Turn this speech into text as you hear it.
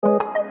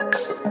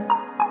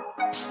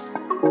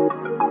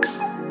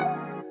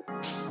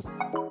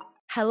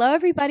Hello,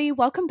 everybody.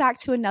 Welcome back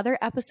to another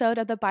episode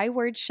of the By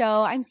Word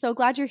Show. I'm so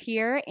glad you're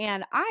here,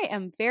 and I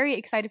am very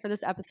excited for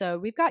this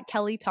episode. We've got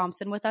Kelly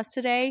Thompson with us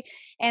today,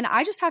 and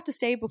I just have to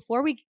say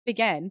before we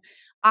begin,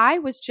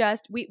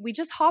 we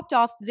just hopped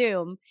off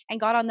Zoom and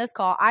got on this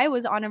call. I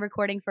was on a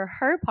recording for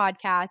her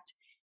podcast,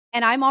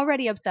 and I'm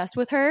already obsessed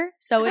with her.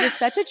 So it is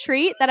such a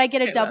treat that I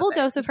get a double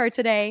dose of her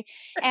today,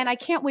 and I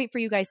can't wait for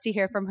you guys to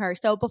hear from her.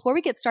 So before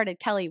we get started,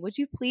 Kelly, would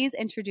you please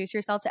introduce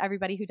yourself to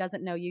everybody who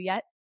doesn't know you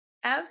yet?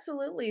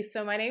 Absolutely.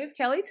 So my name is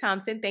Kelly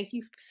Thompson. Thank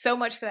you so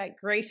much for that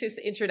gracious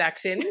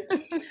introduction.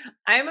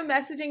 I'm a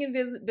messaging and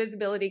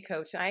visibility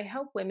coach. I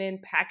help women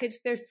package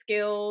their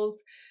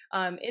skills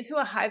into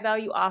a high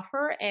value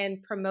offer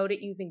and promote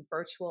it using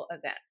virtual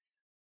events.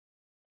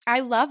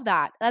 I love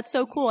that. That's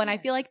so cool. And I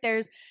feel like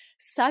there's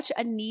such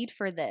a need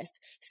for this.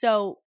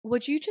 So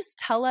would you just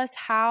tell us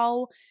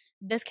how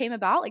this came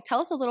about? Like,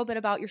 tell us a little bit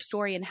about your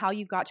story and how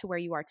you got to where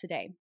you are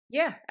today.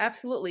 Yeah,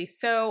 absolutely.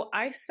 So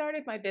I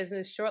started my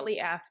business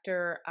shortly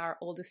after our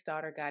oldest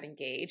daughter got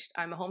engaged.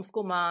 I'm a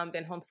homeschool mom,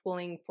 been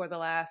homeschooling for the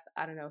last,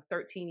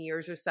 13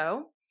 years or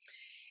so.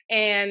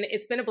 And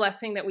it's been a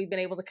blessing that we've been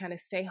able to kind of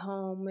stay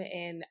home,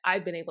 and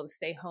I've been able to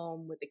stay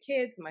home with the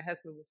kids. My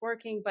husband was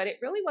working, but it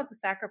really was a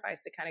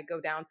sacrifice to kind of go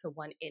down to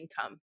one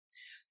income.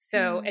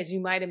 So as you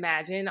might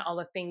imagine, all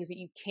the things that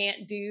you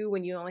can't do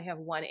when you only have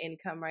one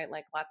income, right?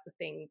 Like lots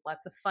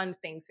of fun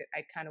things that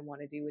I kind of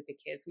want to do with the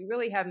kids. We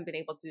hadn't been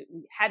able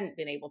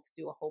to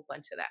do a whole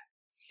bunch of that.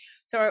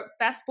 So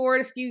fast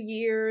forward a few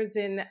years,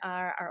 and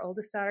our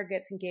oldest daughter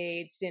gets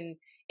engaged, and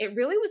it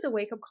really was a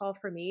wake up call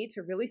for me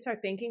to really start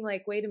thinking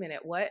like, wait a minute,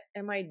 what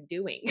am I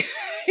doing?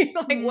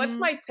 What's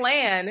my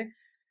plan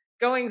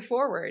going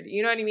forward?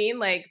 You know what I mean?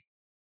 Like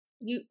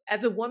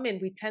as a woman,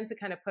 we tend to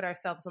kind of put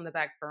ourselves on the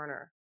back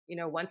burner.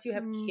 Once you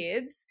have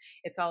kids,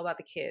 it's all about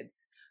the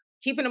kids,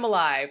 keeping them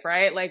alive,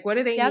 right? Like, what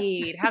do they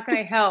need? How can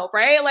I help?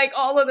 Right? Like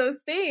all of those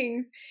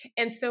things.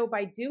 And so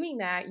by doing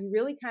that, you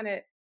really kind of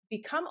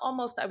become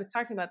almost, I was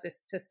talking about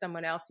this to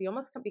someone else, you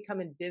almost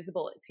become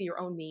invisible to your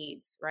own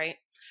needs, right?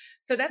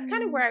 So that's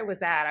kind of where I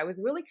was at. I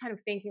was really kind of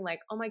thinking like,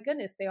 oh my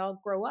goodness, they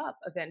all grow up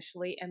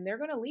eventually and they're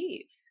going to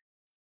leave.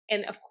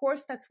 And of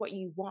course, that's what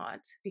you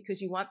want,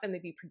 because you want them to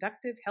be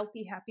productive,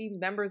 healthy, happy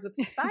members of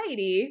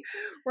society,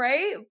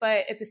 right?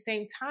 But at the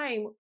same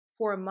time,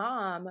 for a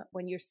mom,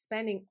 when you're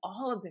spending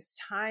all of this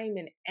time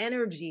and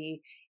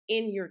energy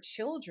in your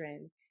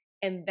children,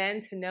 and then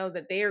to know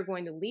that they are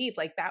going to leave,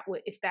 like that,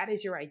 if that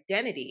is your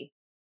identity,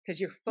 because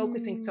you're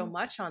focusing so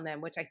much on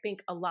them, which I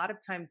think a lot of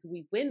times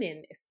we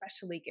women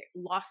especially get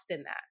lost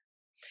in that.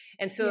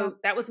 And so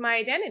that was my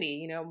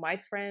identity. My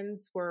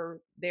friends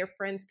were their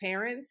friends'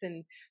 parents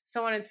and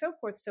so on and so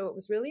forth. So it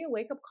was really a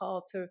wake up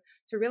call to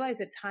realize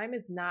that time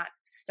is not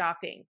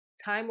stopping.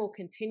 Time will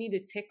continue to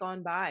tick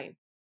on by.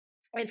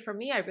 And for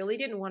me, I really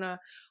didn't want to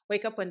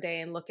wake up one day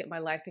and look at my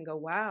life and go,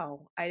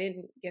 wow, I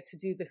didn't get to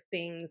do the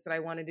things that I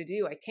wanted to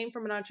do. I came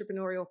from an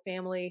entrepreneurial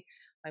family.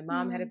 My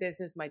mom had a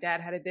business. My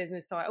dad had a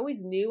business. So I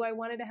always knew I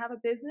wanted to have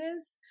a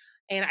business.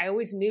 And I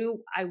always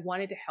knew I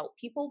wanted to help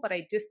people, but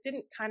I just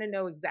didn't kind of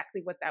know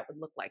exactly what that would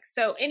look like.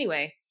 So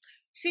anyway,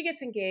 she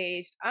gets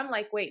engaged. I'm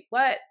like, wait,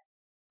 what?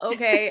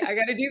 Okay, I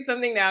got to do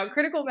something now.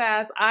 Critical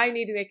mass. I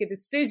need to make a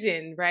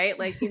decision, right?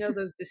 Like,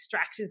 those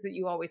distractions that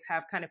you always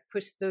have kind of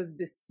push those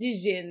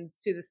decisions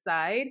to the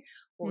side.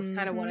 Well, it was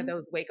kind of one of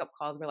those wake up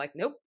calls. We're like,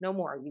 nope, no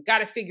more. You got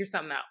to figure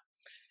something out.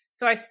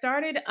 So I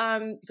started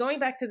going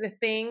back to the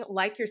thing,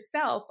 like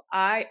yourself,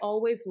 I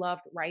always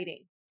loved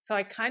writing. So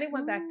I kind of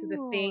went back to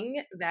the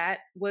thing that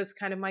was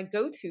kind of my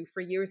go-to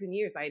for years and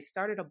years. I had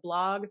started a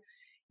blog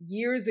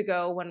years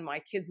ago when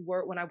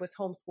I was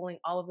homeschooling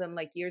all of them,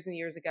 like years and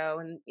years ago.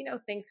 And,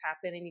 things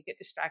happen and you get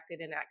distracted,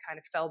 and that kind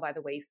of fell by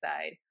the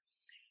wayside.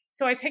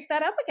 So I picked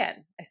that up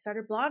again. I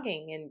started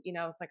blogging, and,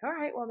 I was like, all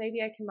right, well,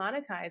 maybe I can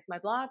monetize my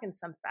blog in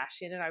some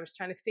fashion. And I was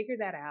trying to figure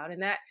that out.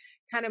 And that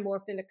kind of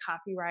morphed into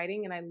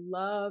copywriting. And I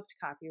loved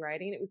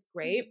copywriting. It was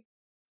great.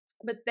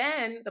 But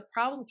then the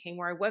problem came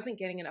where I wasn't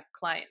getting enough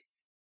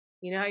clients.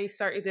 How you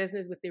start your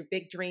business with your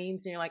big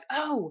dreams and you're like,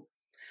 oh,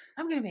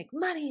 I'm going to make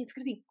money. It's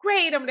going to be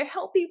great. I'm going to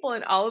help people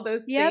and all of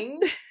those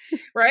things,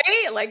 right?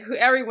 Like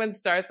everyone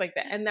starts like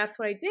that. And that's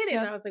what I did.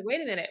 And I was like,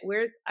 wait a minute,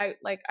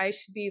 I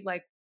should be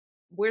like,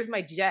 where's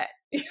my jet?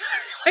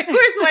 Like,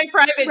 where's my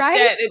private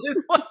jet at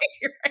this point,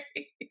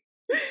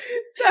 right?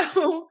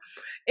 So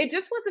it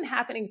just wasn't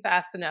happening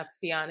fast enough, to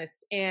be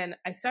honest. And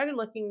I started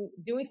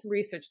doing some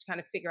research to kind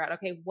of figure out,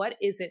 okay, what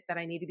is it that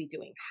I need to be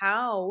doing?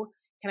 How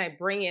can I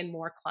bring in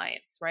more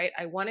clients, right?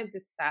 I wanted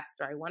this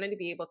faster. I wanted to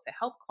be able to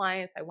help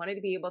clients. I wanted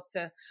to be able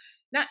to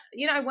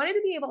I wanted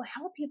to be able to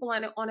help people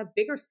on a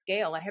bigger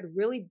scale. I had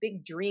really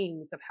big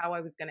dreams of how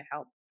I was going to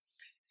help.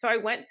 So I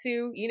went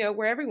to,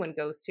 where everyone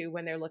goes to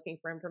when they're looking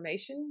for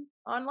information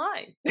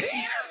online.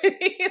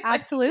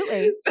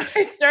 Absolutely. So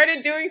I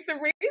started doing some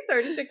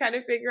research to kind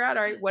of figure out,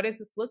 all right, what does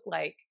this look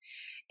like?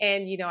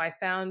 And, I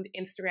found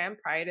Instagram.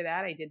 Prior to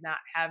that, I did not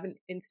have an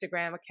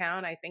Instagram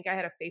account. I think I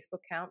had a Facebook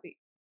account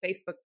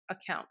Facebook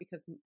account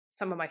because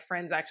some of my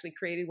friends actually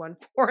created one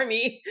for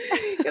me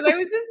because I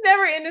was just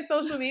never into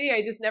social media.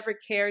 I just never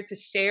cared to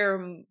share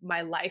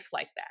my life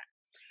like that.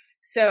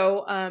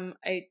 So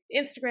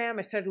Instagram,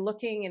 I started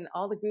looking and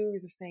all the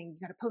gurus are saying, you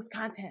got to post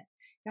content.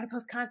 You got to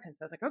post content.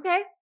 So I was like,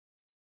 okay,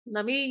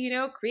 let me,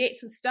 create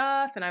some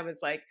stuff. And I was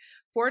like,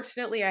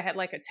 fortunately, I had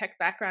like a tech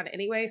background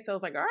anyway. So I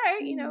was like, all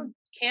right,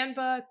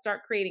 Canva,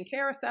 start creating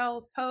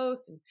carousels,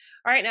 posts. And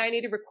all right, now I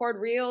need to record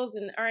reels.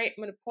 And all right,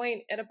 I'm going to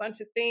point at a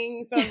bunch of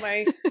things on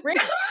my reel.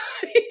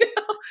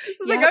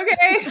 So I was like,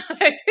 okay,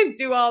 I can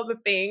do all the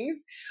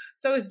things.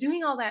 So I was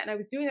doing all that and I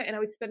was doing that and I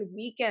would spend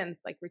weekends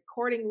like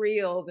recording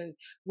reels and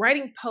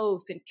writing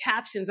posts and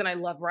captions. And I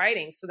love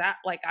writing. So that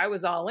like I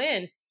was all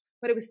in.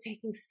 But it was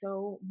taking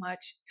so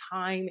much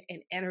time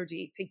and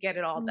energy to get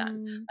it all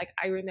done. Like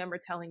I remember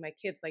telling my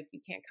kids, like, you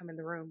can't come in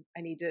the room.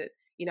 I need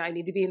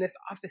to be in this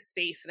office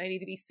space and I need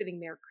to be sitting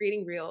there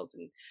creating reels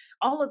and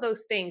all of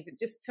those things. It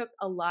just took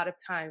a lot of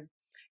time.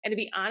 And to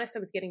be honest, I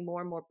was getting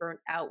more and more burnt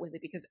out with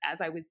it because as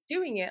I was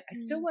doing it, I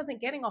still wasn't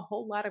getting a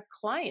whole lot of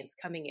clients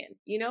coming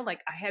in,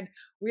 like I had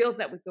reels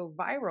that would go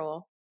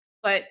viral,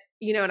 but,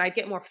 and I'd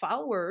get more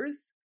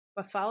followers,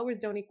 but followers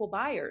don't equal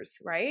buyers,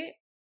 right?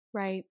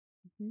 Right.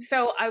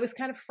 So I was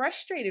kind of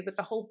frustrated with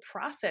the whole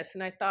process.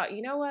 And I thought,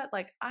 you know what?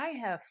 Like I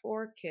have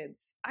 4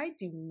 kids. I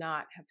do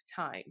not have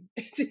time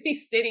to be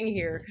sitting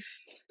here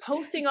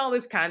posting all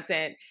this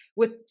content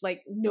with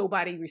like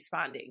nobody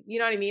responding. You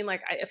know what I mean?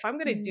 Like if I'm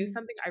going to do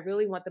something, I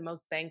really want the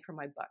most bang for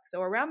my buck. So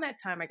around that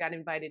time, I got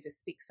invited to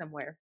speak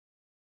somewhere.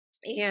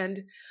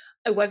 And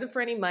it wasn't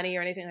for any money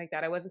or anything like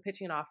that. I wasn't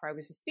pitching an offer. I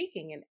was just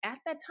speaking. And at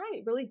that time,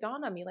 it really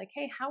dawned on me like,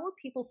 hey, how are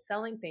people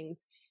selling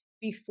things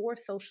before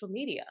social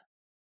media?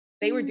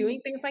 They were doing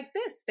things like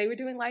this. They were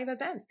doing live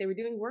events. They were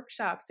doing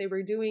workshops. They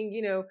were doing,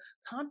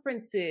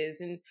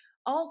 conferences and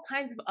all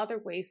kinds of other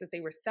ways that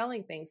they were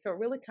selling things. So it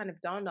really kind of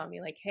dawned on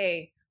me like,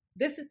 hey,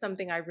 this is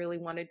something I really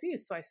want to do.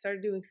 So I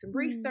started doing some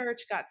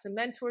research, got some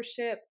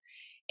mentorship.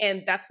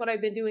 And that's what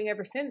I've been doing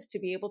ever since to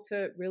be able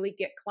to really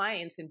get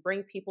clients and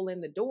bring people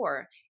in the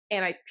door.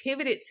 And I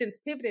pivoted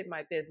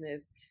my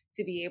business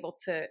to be able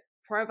to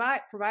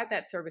provide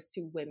that service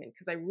to women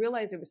because I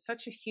realized there was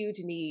such a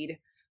huge need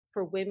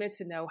for women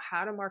to know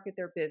how to market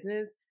their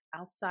business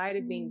outside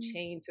of being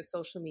chained to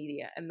social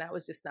media. And that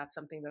was just not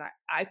something that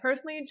I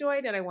personally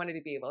enjoyed. And I wanted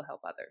to be able to help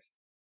others.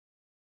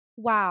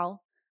 Wow.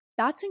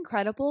 That's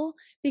incredible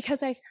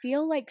because I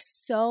feel like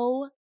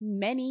so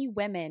many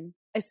women,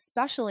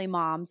 especially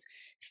moms,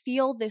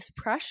 feel this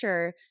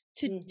pressure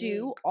to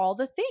do all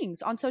the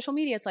things on social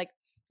media. It's like,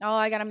 oh,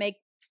 I got to make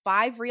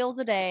 5 reels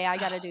a day. I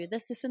got to do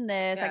this, this, and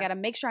this. Yes. I got to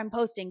make sure I'm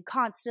posting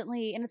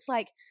constantly. And it's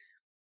like,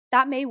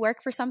 that may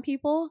work for some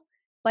people.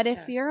 But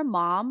if you're a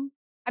mom,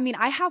 I mean,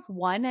 I have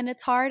 1 and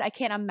it's hard. I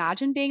can't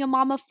imagine being a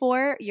mom of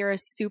 4. You're a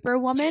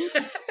superwoman.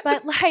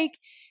 But like,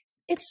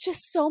 it's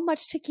just so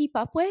much to keep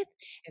up with.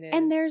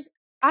 And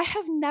I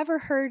have never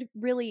heard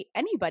really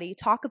anybody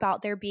talk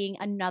about there being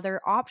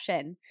another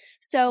option.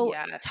 So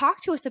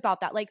talk to us about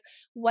that. Like,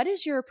 what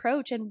is your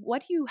approach and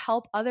what do you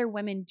help other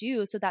women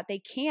do so that they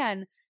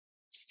can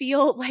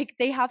feel like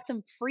they have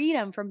some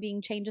freedom from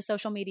being chained to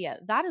social media?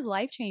 That is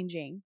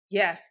life-changing.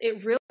 Yes,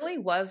 it really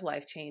was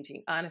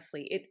life-changing.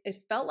 Honestly, it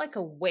felt like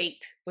a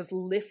weight was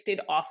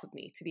lifted off of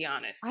me, to be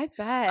honest. I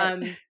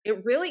bet.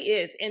 It really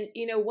is. And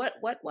what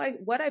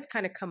I've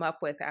kind of come up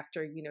with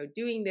after,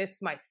 doing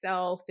this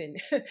myself and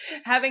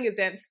having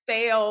events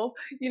fail,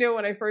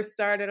 when I first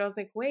started, I was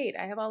like, wait,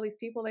 I have all these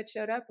people that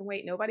showed up and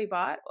wait, nobody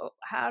bought.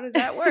 How does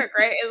that work?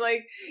 Right. And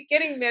like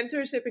getting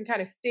mentorship and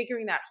kind of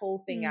figuring that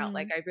whole thing out.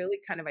 Like I really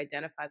kind of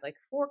identified like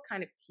 4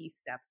 kind of key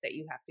steps that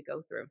you have to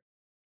go through.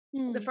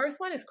 The first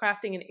one is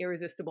crafting an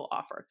irresistible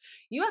offer.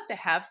 You have to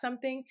have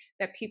something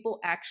that people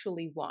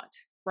actually want,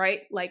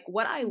 right? Like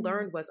what I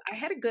learned was I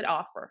had a good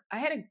offer.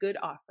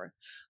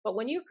 But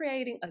when you're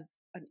creating an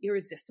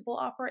irresistible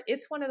offer,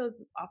 it's one of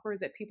those offers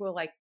that people are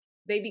like,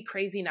 they'd be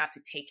crazy not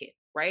to take it,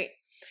 right?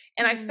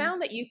 And I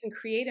found that you can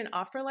create an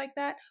offer like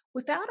that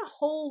without a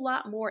whole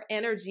lot more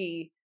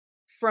energy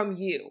from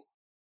you.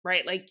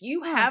 Right? Like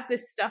you have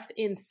this stuff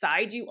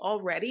inside you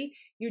already.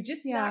 You're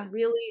just not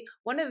really,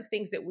 one of the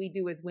things that we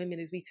do as women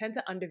is we tend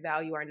to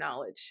undervalue our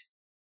knowledge,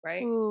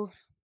 right?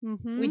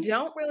 We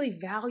don't really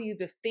value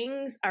the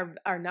things,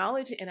 our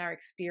knowledge and our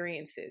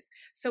experiences.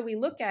 So we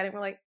look at it and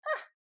we're like,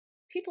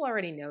 people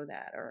already know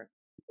that, or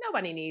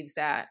nobody needs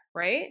that,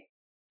 right?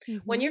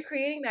 When you're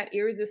creating that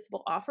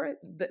irresistible offer,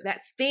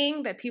 that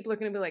thing that people are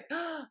going to be like,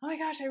 oh my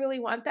gosh, I really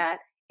want that.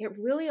 It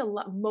really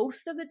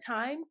most of the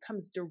time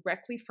comes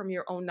directly from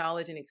your own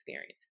knowledge and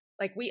experience.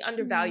 Like we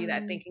undervalue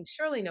that thinking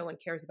surely no one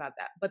cares about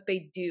that, but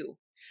they do.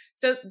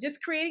 So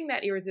just creating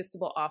that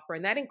irresistible offer.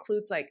 And that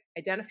includes like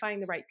identifying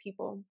the right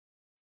people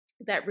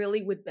that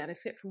really would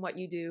benefit from what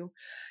you do,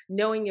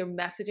 knowing your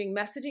messaging.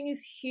 Messaging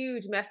is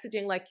huge.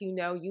 Messaging, like, you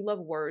love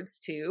words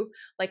too.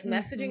 Like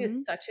messaging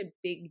is such a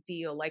big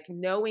deal. Like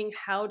knowing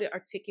how to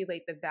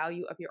articulate the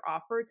value of your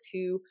offer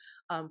to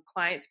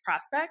clients,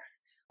 prospects.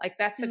 Like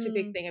that's such a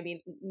big Mm, thing. I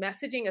mean,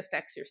 messaging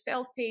affects your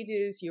sales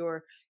pages,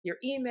 your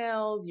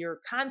emails, your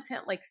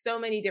content, like so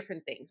many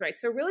different things, right?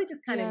 So really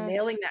just kind of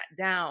nailing yes. that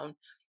down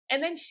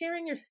and then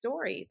sharing your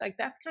story. Like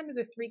that's kind of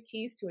the three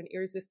keys to an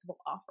irresistible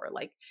offer.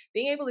 Like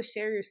being able to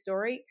share your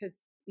story,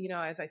 because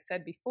as I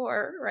said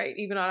before, right,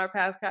 even on our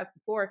podcast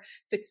before,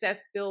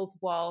 success builds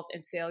walls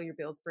and failure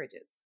builds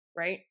bridges,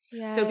 right?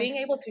 So being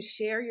able Yes. to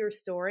share your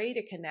story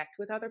to connect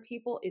with other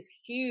people is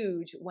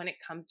huge when it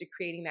comes to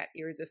creating that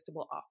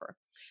irresistible offer.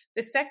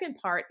 The second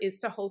part is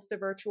to host a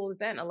virtual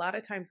event. A lot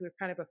of times we're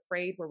kind of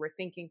afraid where we're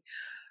thinking,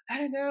 I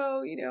don't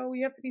know,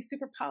 we have to be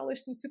super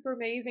polished and super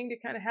amazing to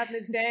kind of have an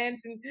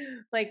event. And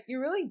like, you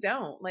really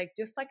don't. Like,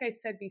 just like I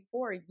said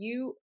before,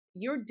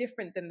 you're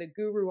different than the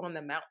guru on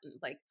the mountain.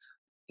 Like,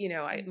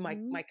 Hmm.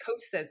 my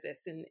coach says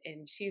this,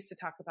 and she used to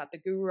talk about the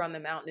guru on the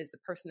mountain is the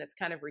person that's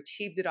kind of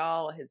achieved it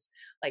all, has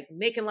like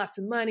making lots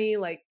of money,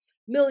 like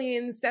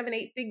millions, 7,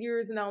 8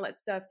 figures and all that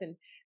stuff. And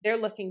they're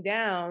looking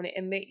down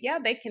and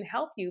they can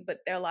help you, but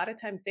a lot of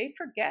times they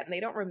forget and they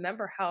don't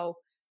remember how,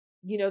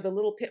 the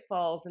little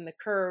pitfalls and the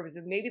curves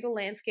and maybe the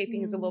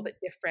landscaping is a little Mm, bit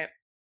different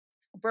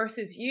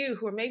versus you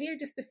who are maybe you're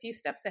just a few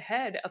steps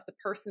ahead of the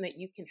person that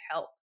you can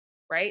help,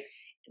 right?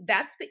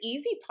 That's the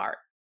easy part.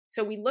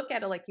 So we look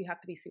at it like you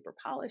have to be super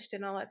polished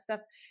and all that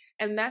stuff.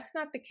 And that's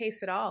not the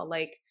case at all.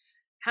 Like,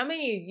 how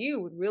many of you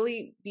would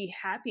really be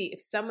happy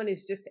if someone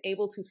is just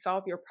able to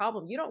solve your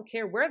problem? You don't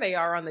care where they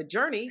are on the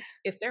journey.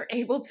 If they're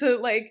able to,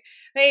 like,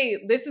 hey,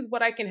 this is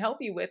what I can help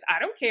you with. I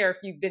don't care if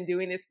you've been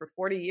doing this for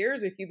 40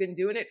 years, if you've been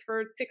doing it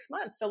for 6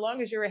 months, so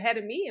long as you're ahead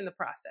of me in the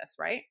process,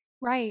 right?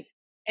 right.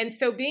 And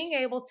so being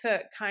able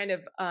to kind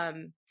of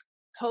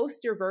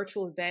host your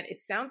virtual event, it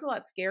sounds a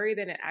lot scarier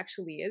than it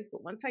actually is.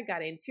 But once I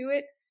got into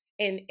it,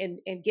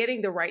 and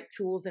getting the right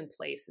tools in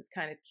place is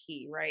kind of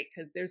key, right?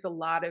 Because there's a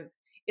lot of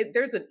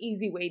there's an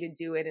easy way to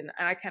do it, and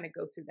I kind of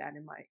go through that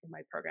in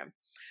my program.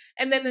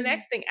 And then the Mm,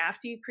 next thing,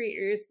 after you create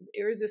your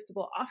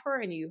irresistible offer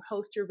and you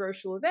host your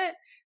virtual event,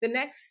 the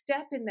next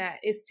step in that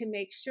is to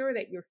make sure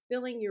that you're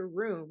filling your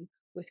room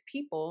with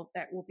people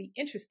that will be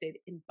interested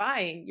in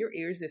buying your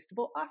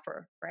irresistible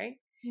offer, right?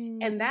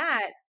 And mm,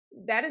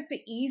 that is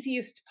the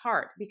easiest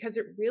part because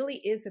it really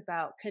is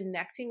about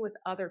connecting with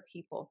other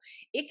people.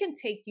 It can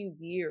take you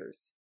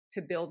years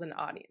to build an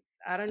audience.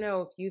 I don't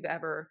know if you've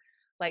ever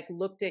like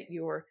looked at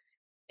your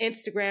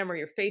Instagram or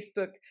your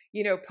Facebook,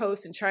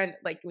 post and try and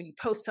like when you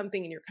post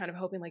something and you're kind of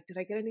hoping like, did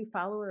I get a new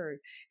follower or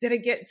did I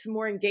get some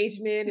more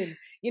engagement? And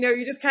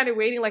you're just kind of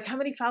waiting like, how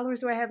many followers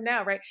do I have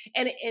now, right?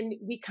 And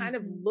we kind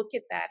of mhm, look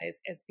at that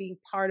as being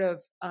part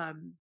of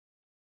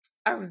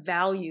our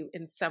value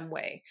in some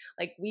way.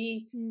 Like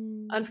we,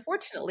 mm.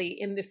 unfortunately,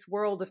 in this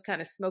world of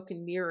kind of smoke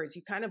and mirrors,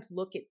 you kind of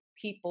look at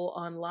people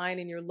online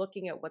and you're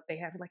looking at what they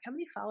have, like how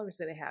many followers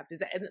do they have? Does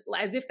that, and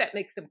as if that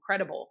makes them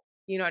credible.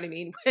 You know what I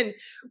mean? When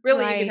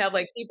really you can Right. have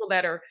like people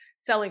that are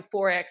selling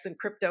Forex and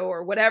crypto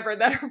or whatever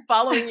that are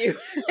following you.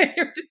 And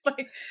you're just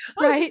like,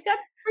 oh, she's Right. got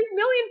 3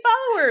 million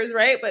followers,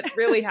 right? But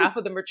really half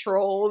of them are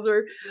trolls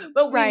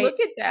but we Right. look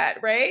at that,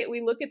 right?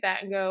 We look at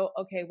that and go,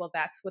 okay, well,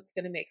 that's what's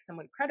going to make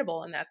someone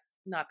credible. And that's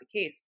not the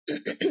case.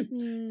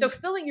 So Mm,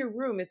 filling your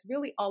room is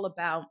really all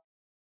about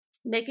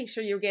making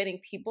sure you're getting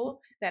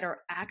people that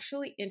are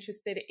actually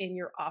interested in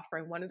your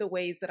offering. One of the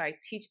ways that I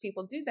teach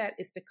people do that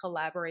is to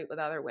collaborate with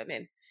other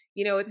women.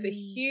 It's a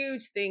mm.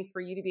 huge thing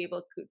for you to be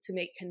able to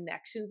make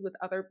connections with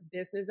other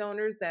business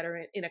owners that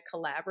are in a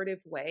collaborative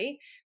way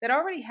that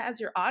already has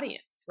your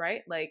audience,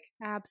 right? Like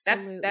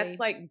that's Absolutely.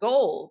 like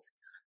gold.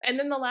 And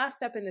then the last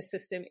step in the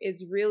system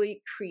is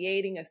really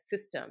creating a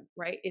system,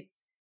 right?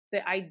 It's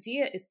the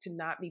idea is to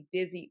not be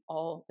busy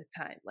all the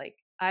time. Like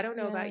I don't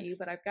know about you,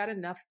 but Yes. I've got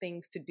enough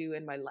things to do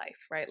in my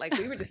life, right? Like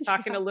we were just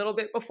talking Yeah. a little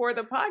bit before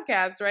the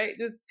podcast, right?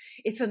 Just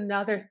it's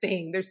another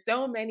thing. There's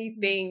so many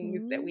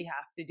things that Mhm. we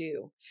have to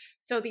do.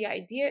 So the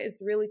idea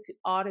is really to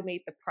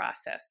automate the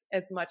process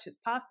as much as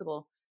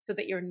possible so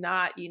that you're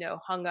not,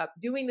 hung up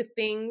doing the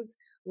things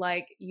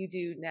like you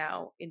do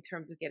now in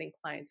terms of getting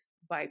clients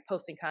by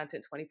posting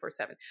content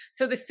 24/7.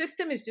 So the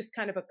system is just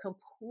kind of a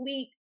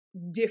complete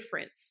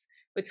difference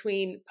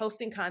between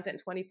posting content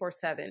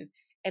 24/7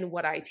 and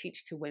what I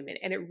teach to women.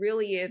 And it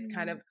really is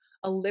kind Mm. of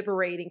a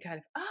liberating kind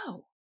of,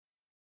 oh,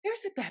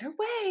 there's a better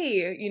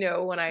way,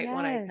 when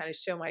I kind of Yes.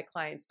 show my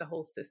clients the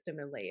whole system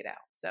and lay it out.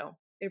 So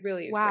it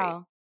really is great.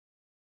 Wow.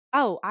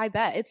 Oh, I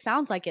bet. It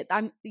sounds like it.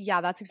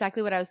 Yeah, that's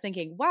exactly what I was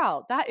thinking.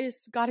 Wow, that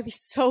is got to be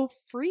so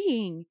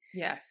freeing.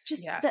 Yes,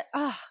 Just the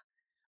yes,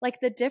 like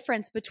the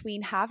difference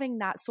between having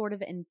that sort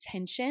of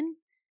intention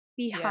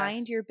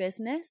behind yes, your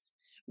business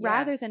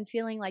rather yes. than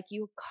feeling like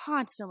you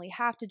constantly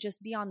have to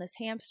just be on this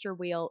hamster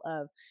wheel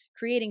of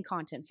creating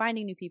content,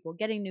 finding new people,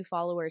 getting new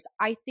followers.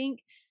 I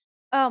think,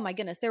 oh my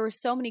goodness, there were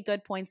so many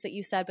good points that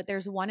you said, but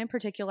there's one in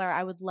particular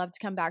I would love to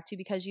come back to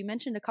because you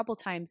mentioned a couple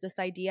times this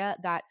idea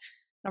that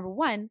number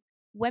one,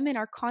 women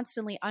are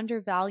constantly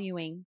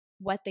undervaluing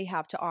what they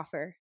have to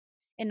offer.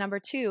 And number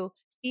two,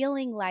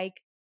 feeling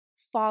like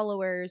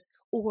followers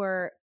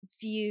or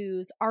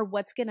views are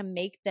what's going to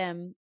make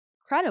them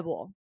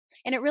credible.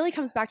 And it really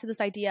comes back to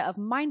this idea of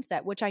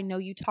mindset, which I know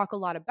you talk a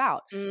lot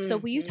about. So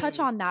will you touch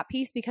on that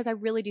piece? Because I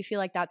really do feel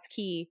like that's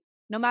key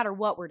no matter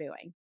what we're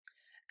doing.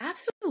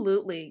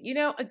 Absolutely.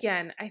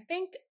 Again, I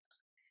think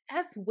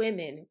as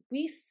women,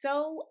 we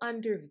so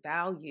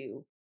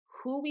undervalue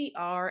who we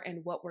are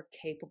and what we're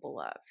capable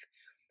of.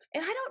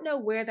 And I don't know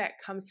where that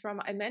comes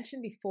from. I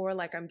mentioned before,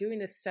 like I'm doing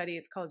this study.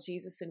 It's called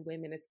Jesus and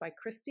Women. It's by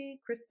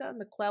Krista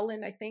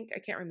McClellan, I think. I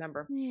can't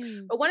remember.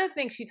 But one of the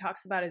things she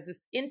talks about is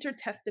this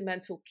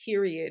intertestamental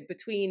period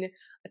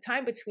a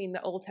time between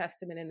the Old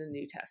Testament and the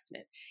New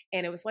Testament.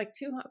 And it was like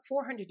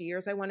 400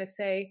 years, I want to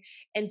say.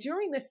 And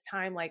during this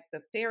time, like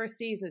the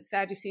Pharisees and the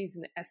Sadducees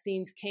and the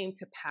Essenes came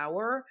to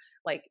power.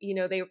 Like,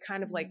 they were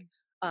kind of like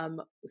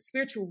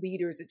spiritual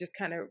leaders that just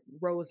kind of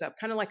rose up,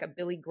 kind of like a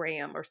Billy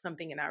Graham or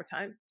something in our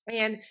time.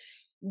 And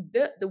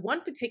the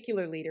one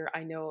particular leader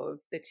I know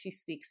of that she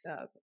speaks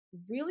of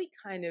really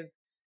kind of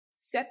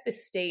set the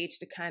stage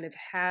to kind of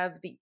have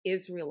the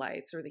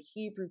Israelites or the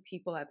Hebrew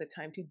people at the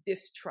time to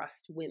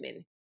distrust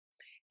women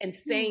and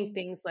saying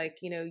things like,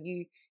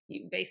 you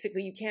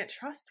basically you can't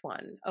trust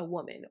a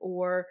woman,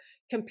 or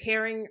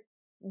comparing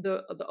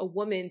a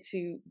woman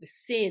to the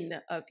sin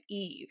of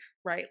Eve,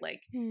 right?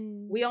 Like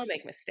we all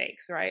make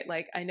mistakes, right?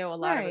 Like I know a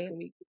lot of us, when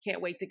we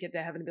can't wait to get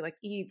to heaven and be like,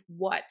 Eve,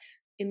 what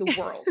in the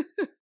world?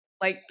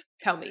 Like,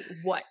 tell me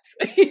what,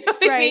 you know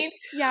what I mean?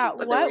 Yeah.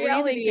 But what the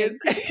reality were you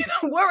thinking? is,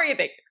 what were you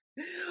thinking?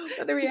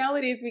 But the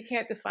reality is we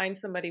can't define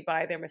somebody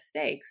by their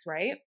mistakes,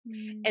 right?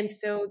 And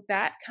so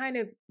that kind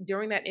of,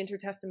 during that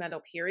intertestamental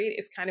period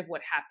is kind of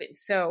what happened.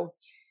 So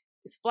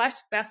it's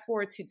fast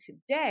forward to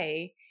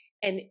today,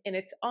 and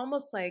it's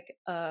almost like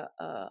a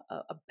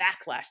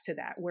backlash to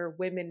that, where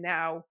women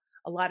now,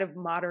 a lot of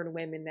modern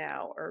women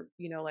now are,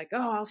 like,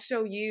 oh, I'll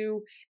show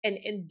you, and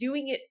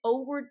doing it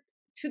over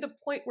to the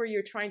point where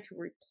you're trying to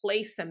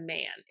replace a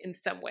man in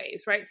some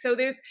ways, right? So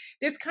there's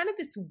kind of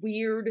this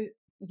weird,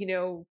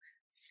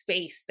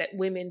 space that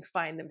women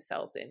find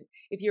themselves in.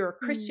 If you're a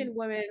Christian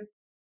woman,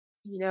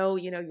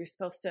 you're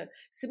supposed to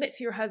submit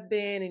to your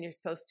husband, and you're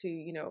supposed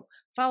to,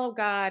 follow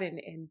God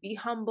and be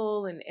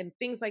humble and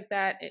things like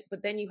that.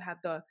 But then you have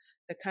the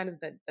kind of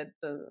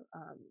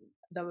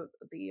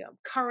the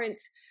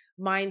current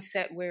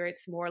mindset where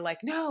it's more like,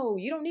 no,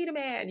 you don't need a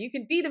man, you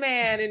can be the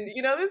man. And,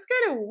 this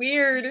kind of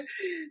weird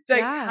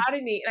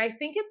dichotomy. And I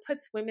think it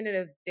puts women in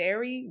a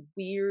very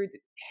weird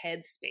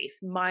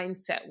headspace,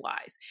 mindset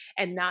wise,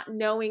 and not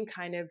knowing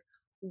kind of,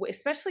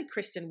 especially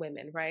Christian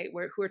women, right?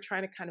 Who are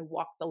trying to kind of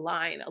walk the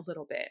line a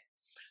little bit.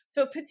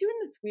 So it puts you in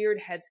this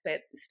weird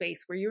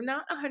space where you're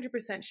not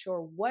 100%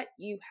 sure what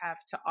you have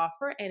to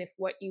offer, and if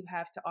what you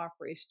have to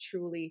offer is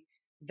truly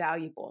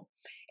valuable.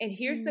 And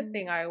here's the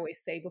thing I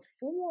always say: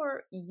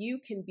 before you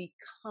can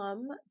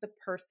become the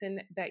person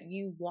that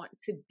you want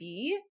to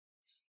be,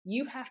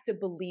 you have to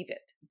believe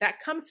it. That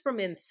comes from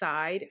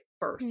inside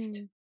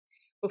first.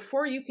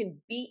 Before you can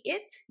be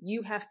it,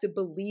 you have to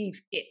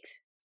believe it,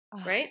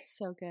 right?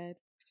 So good.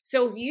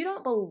 So if you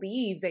don't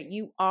believe that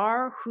you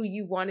are who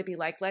you want to be,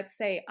 like, let's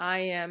say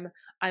I'm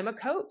a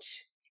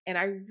coach and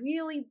I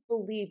really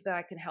believe that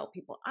I can help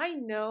people. I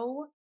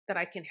know that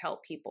I can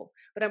help people,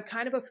 but I'm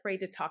kind of afraid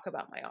to talk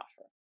about my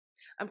offer.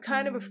 I'm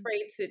kind of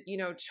afraid to,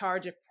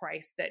 charge a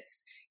price that,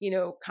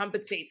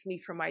 compensates me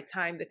for my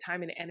time, the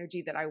time and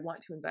energy that I want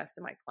to invest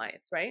in my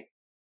clients, right?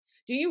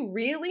 Do you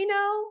really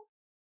know?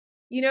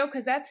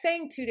 Because that's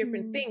saying two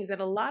different things. That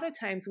a lot of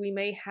times we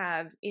may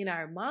have in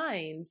our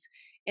minds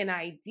an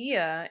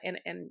idea, and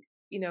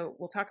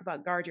we'll talk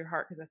about guard your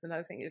heart, because that's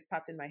another thing that just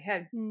popped in my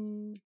head.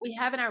 We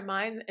have in our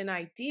minds an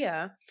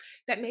idea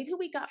that maybe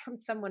we got from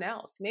someone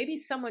else. Maybe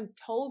someone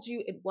told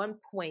you at one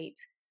point,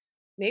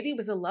 maybe it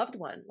was a loved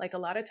one. Like a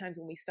lot of times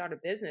when we start a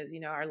business,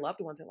 our loved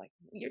ones are like,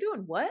 you're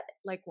doing what?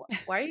 Like,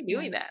 why are you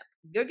doing that?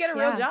 Go get a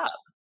real job.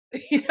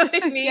 You know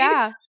what I mean?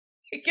 Yeah.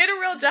 Get a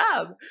real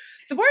job.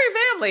 Support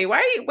your family.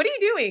 What are you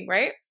doing?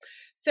 Right?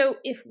 So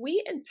if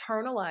we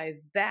internalize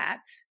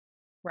that,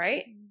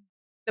 right?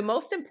 The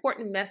most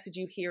important message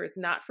you hear is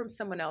not from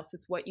someone else,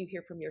 it's what you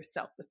hear from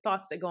yourself, the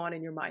thoughts that go on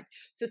in your mind.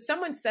 So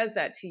someone says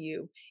that to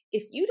you.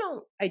 If you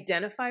don't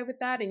identify with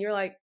that and you're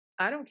like,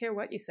 I don't care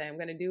what you say, I'm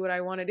going to do what I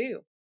want to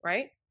do,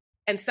 right?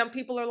 And some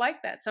people are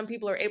like that. Some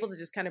people are able to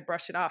just kind of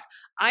brush it off.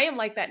 I am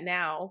like that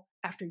now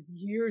after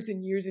years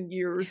and years and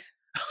years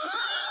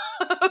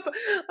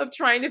of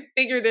trying to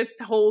figure this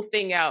whole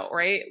thing out,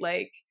 right?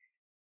 Like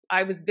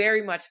I was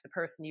very much the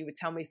person, you would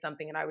tell me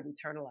something and I would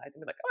internalize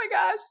and be like, oh my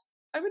gosh,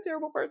 I'm a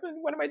terrible person.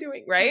 What am I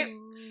doing? Right?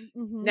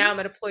 Now I'm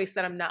at a place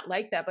that I'm not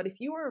like that. But if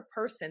you are a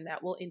person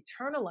that will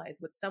internalize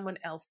what someone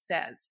else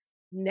says,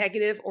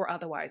 negative or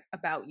otherwise,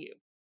 about you,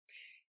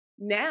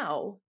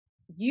 now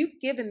you've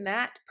given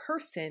that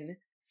person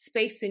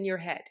space in your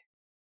head.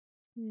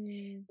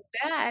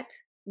 That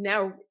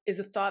now is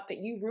a thought that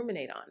you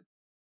ruminate on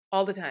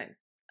all the time.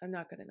 I'm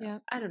not good enough.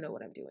 Yep. I don't know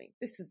what I'm doing.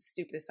 This is the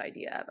stupidest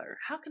idea ever.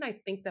 How can I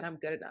think that I'm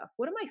good enough?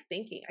 What am I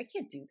thinking? I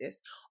can't do this.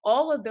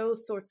 All of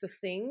those sorts of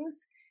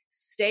things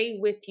stay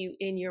with you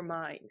in your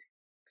mind.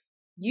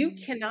 You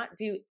cannot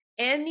do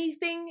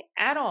anything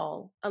at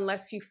all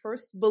unless you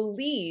first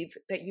believe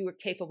that you are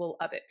capable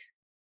of it,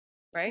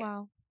 right?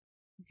 Wow.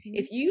 Mm-hmm.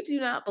 If you do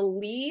not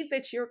believe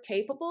that you're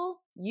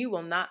capable, you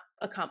will not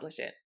accomplish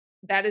it.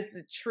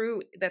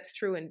 That's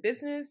true in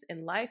business,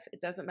 in life.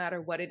 It doesn't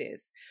matter what it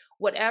is.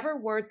 Whatever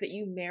words that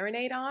you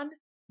marinate on,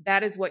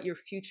 that is what your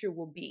future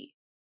will be.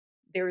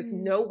 There is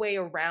no way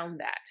around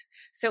that.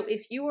 So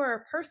if you are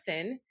a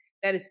person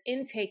that is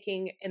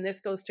intaking, and this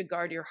goes to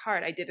guard your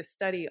heart, I did a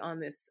study on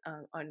this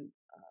on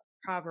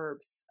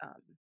Proverbs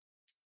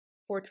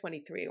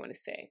 4:23, I want to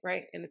say,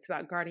 right? And it's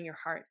about guarding your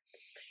heart.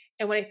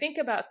 And when I think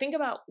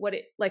about what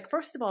it like,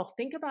 first of all,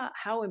 think about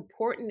how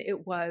important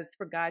it was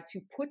for God to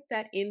put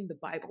that in the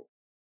Bible,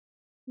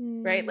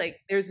 right? Like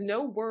there's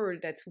no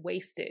word that's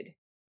wasted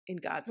in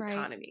God's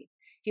economy.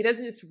 He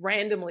doesn't just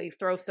randomly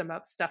throw some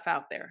stuff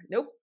out there.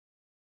 Nope.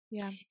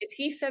 Yeah. If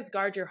he says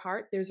guard your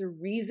heart, there's a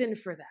reason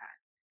for that.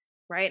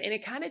 Right. And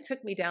it kind of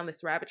took me down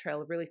this rabbit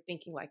trail of really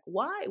thinking like,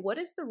 why? What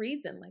is the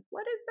reason? Like,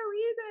 what is the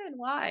reason?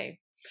 Why?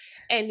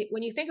 And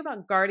when you think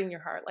about guarding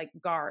your heart, like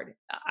guard,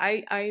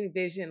 I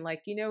envision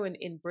like,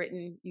 in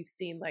Britain, you've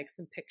seen like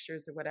some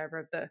pictures or whatever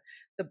of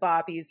the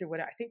bobbies or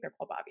whatever. I think they're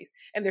called bobbies.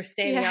 And they're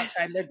standing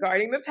outside and they're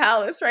guarding the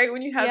palace, right?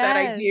 When you have that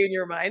idea in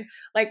your mind,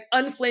 like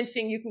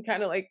unflinching, you can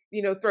kind of like,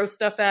 throw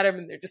stuff at them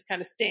and they're just kind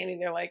of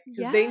standing there like,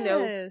 because they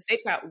know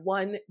they've got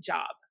one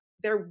job.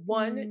 Their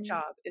one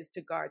job is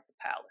to guard the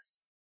palace.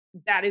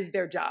 That is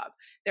their job.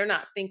 They're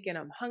not thinking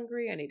I'm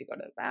hungry, I need to go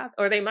to the bath,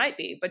 or they might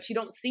be, but you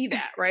don't see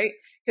that, right?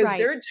 Because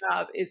their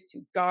job is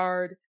to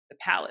guard the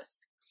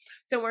palace.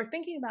 So when we're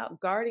thinking about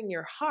guarding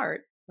your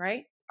heart,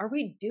 right? Are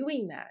we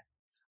doing that?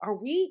 Are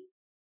we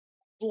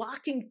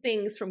blocking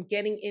things from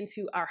getting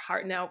into our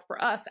heart? Now,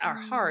 for us, our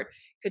heart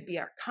could be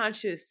our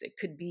conscious. It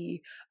could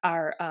be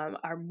our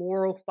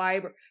moral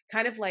fiber,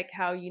 kind of like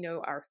how,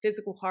 our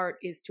physical heart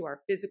is to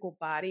our physical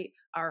body.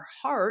 Our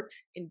heart,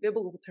 in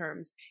biblical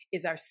terms,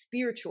 is our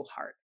spiritual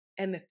heart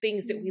and the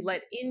things that we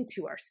let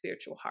into our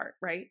spiritual heart,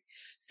 right?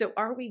 So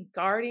are we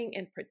guarding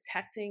and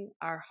protecting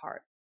our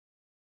heart?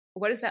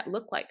 What does that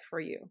look like for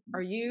you?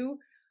 Are you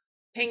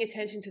paying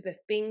attention to the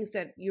things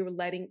that you're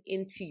letting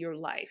into your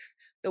life,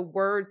 the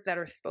words that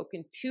are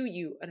spoken to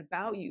you and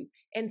about you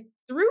and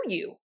through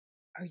you?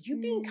 Are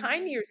you being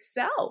kind to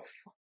yourself?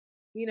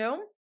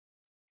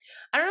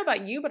 I don't know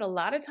about you, but a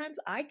lot of times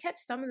I catch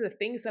some of the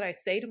things that I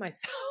say to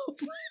myself.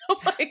 I'm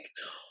like,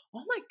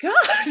 oh my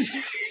gosh.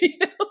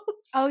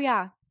 Oh,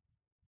 yeah.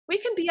 We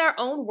can be our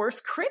own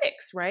worst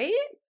critics, right?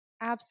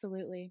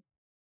 Absolutely.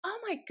 Oh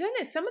my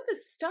goodness. Some of the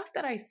stuff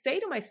that I say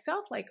to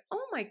myself, like,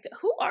 oh my God,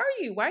 who are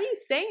you? Why are you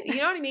saying, you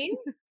know what I mean?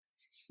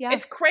 Yeah.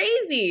 It's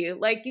crazy.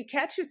 Like you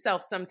catch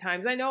yourself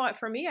sometimes. I know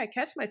for me, I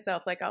catch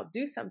myself, like I'll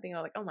do something.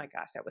 I'm like, oh my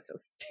gosh, that was so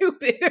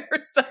stupid or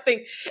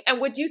something. And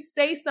would you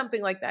say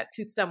something like that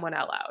to someone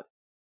out loud?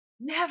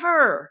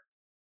 Never,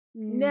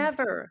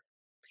 never.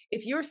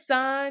 If your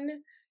son,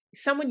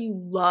 someone you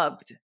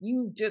loved,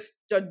 you just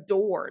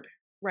adored,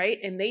 right?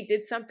 And they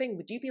did something,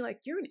 would you be like,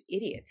 you're an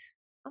idiot?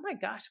 Oh my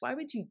gosh, why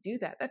would you do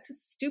that? That's the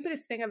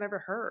stupidest thing I've ever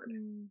heard.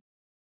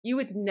 You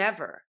would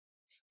never.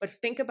 But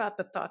think about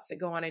the thoughts that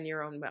go on in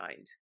your own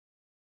mind.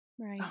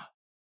 Right. Oh,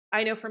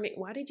 I know for me,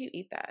 why did you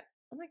eat that?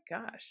 Oh my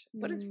gosh,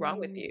 what is wrong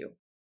with you?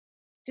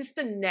 Just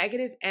the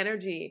negative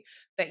energy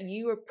that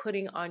you are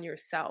putting on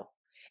yourself.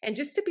 And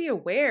just to be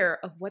aware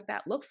of what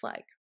that looks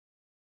like.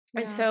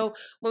 And so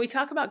when we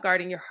talk about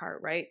guarding your heart,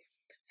 right?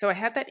 So I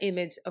have that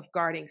image of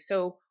guarding.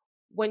 So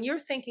when you're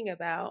thinking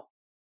about,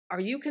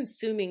 are you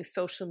consuming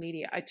social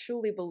media? I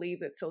truly believe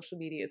that social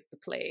media is the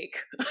plague.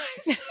 I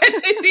said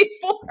it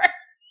before.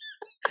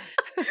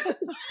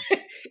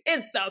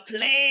 It's the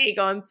plague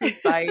on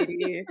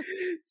society.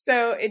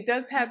 So it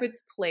does have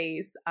its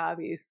place,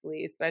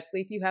 obviously,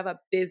 especially if you have a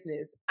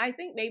business. I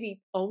think maybe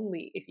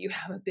only if you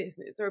have a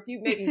business, or if you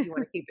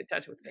want to keep in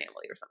touch with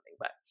family or something.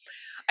 But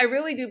I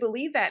really do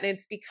believe that. And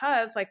it's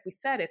because, like we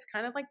said, it's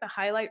kind of like the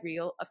highlight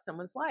reel of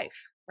someone's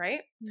life,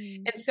 right?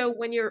 And so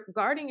when you're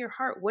guarding your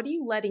heart, what are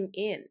you letting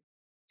in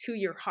to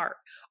your heart?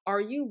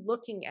 Are you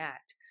looking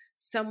at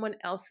someone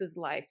else's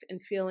life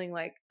and feeling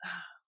like,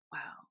 wow,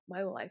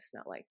 my life's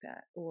not like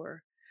that?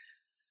 Or,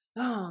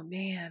 oh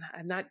man,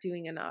 I'm not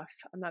doing enough.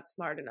 I'm not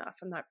smart enough.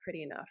 I'm not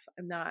pretty enough.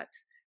 I'm not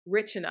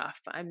rich enough.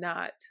 I'm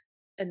not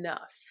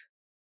enough.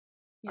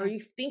 Yeah. Are you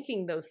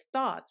thinking those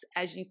thoughts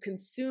as you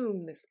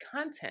consume this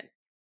content?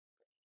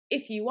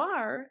 If you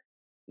are,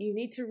 you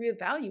need to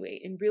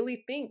reevaluate and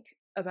really think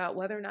about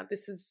whether or not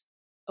this is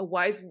a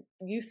wise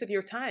use of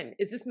your time.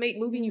 Is this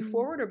moving you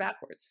forward or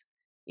backwards?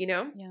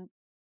 Yeah.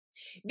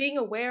 Being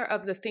aware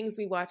of the things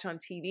we watch on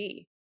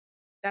TV.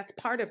 That's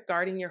part of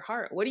guarding your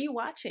heart. What are you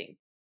watching?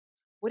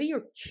 What are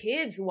your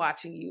kids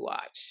watching you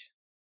watch?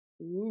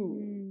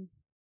 Ooh,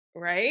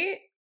 right?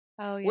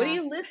 Oh, yeah. What are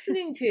you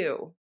listening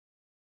to?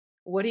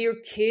 What are your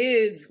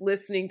kids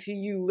listening to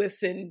you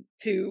listen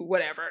to?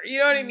 Whatever. You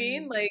know what I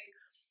mean? Like,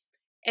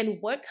 and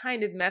what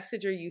kind of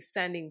message are you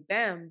sending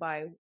them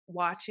by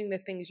watching the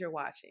things you're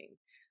watching,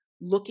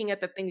 looking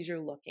at the things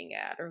you're looking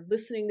at, or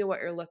listening to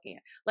what you're looking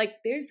at? Like,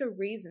 there's a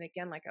reason,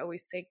 again, like I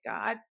always say,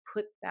 God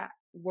put that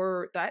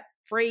that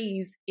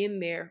phrase in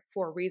there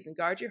for a reason.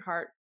 Guard your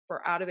heart,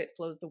 for out of it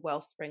flows the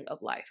wellspring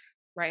of life.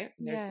 Right.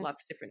 And there's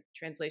lots of Yes. different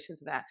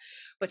translations of that.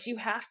 But you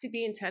have to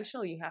be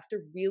intentional. You have to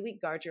really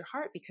guard your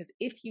heart, because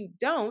if you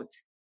don't,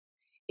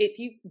 if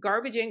you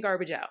garbage in,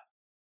 garbage out,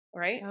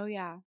 right? Oh,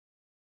 yeah.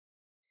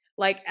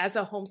 Like as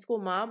a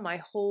homeschool mom,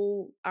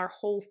 our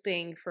whole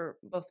thing for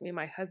both me and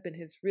my husband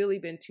has really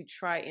been to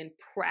try and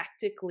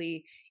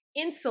practically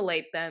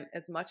insulate them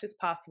as much as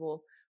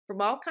possible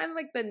from all kind of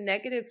like the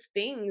negative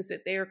things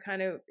that they are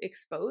kind of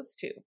exposed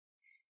to.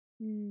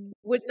 Mm.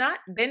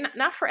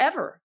 Not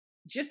forever,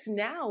 just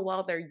now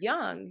while they're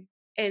young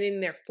and in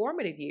their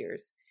formative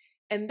years.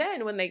 And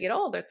then when they get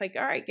older, it's like,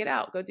 all right, get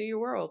out, go do your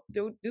world,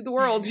 do the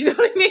world. You know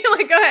what I mean?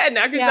 Like, go ahead,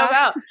 knock yourself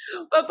out.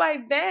 But by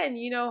then,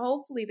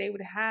 hopefully they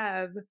would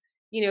have,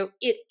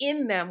 it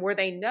in them where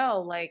they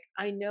know, like,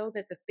 I know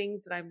that the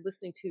things that I'm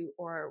listening to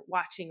or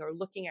watching or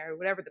looking at or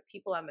whatever, the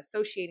people I'm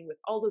associating with,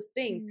 all those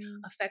things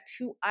affect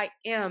who I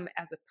am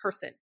as a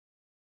person.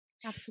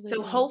 Absolutely.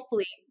 So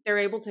hopefully they're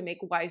able to make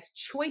wise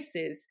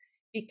choices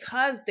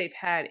because they've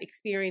had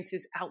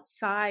experiences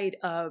outside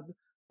of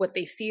what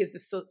they see as the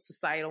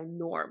societal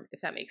norm,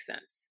 if that makes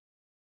sense.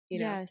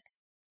 Yes.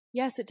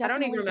 Yes, it I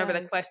definitely don't even remember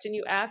does. the question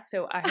you asked,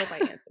 so I hope I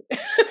answered it.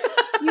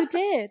 You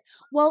did.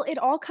 Well, it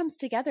all comes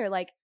together,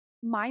 like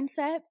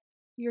mindset,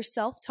 your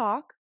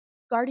self-talk,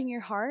 guarding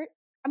your heart.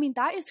 I mean,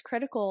 that is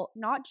critical,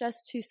 not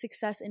just to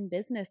success in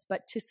business,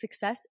 but to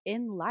success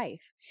in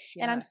life.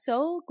 Yes. And I'm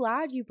so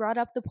glad you brought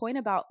up the point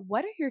about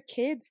what are your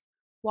kids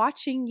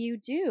watching you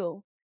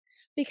do?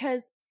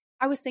 Because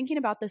I was thinking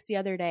about this the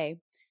other day.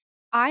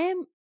 I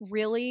am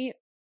really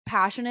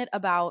passionate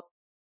about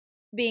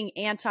being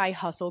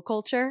anti-hustle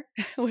culture,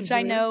 which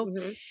I know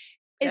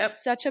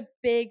is such a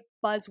big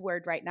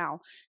buzzword right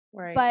now.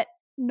 Right. But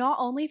not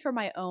only for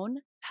my own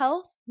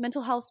health,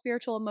 mental health,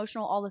 spiritual,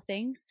 emotional, all the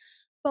things,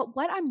 but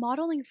what I'm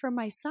modeling for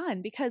my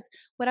son. Because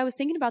what I was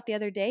thinking about the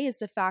other day is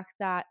the fact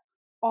that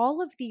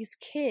all of these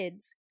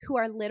kids who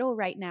are little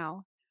right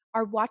now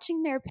are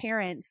watching their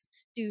parents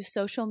do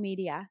social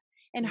media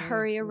and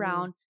hurry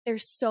around. They're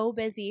so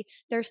busy.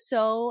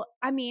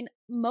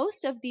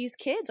 Most of these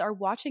kids are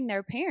watching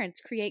their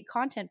parents create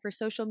content for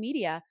social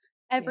media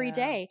every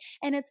day.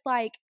 And it's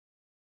like,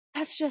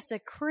 that's just a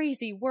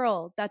crazy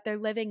world that they're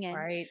living in.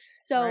 Right.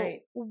 So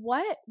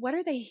what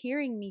are they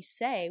hearing me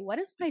say? What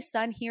is my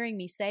son hearing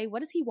me say?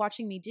 What is he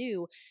watching me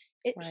do?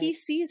 He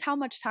sees how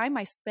much time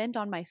I spend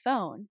on my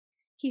phone.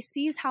 He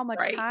sees how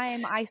much time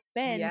I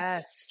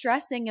spend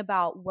stressing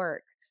about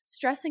work,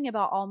 stressing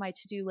about all my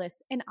to-do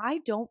lists. And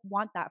I don't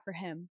want that for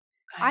him.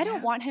 I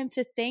don't want him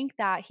to think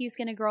that he's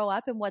going to grow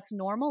up and what's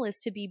normal is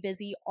to be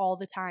busy all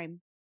the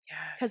time.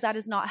 Because that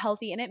is not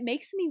healthy. And it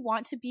makes me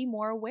want to be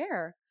more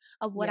aware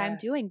of what I'm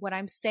doing, what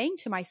I'm saying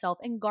to myself,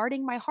 and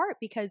guarding my heart,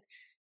 because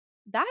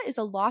that is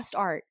a lost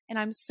art. And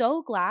I'm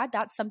so glad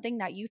that's something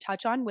that you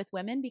touch on with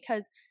women,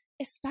 because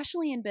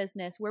especially in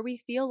business where we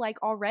feel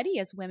like already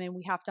as women,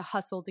 we have to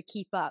hustle to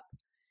keep up.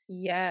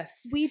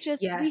 Yes. We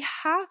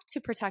have to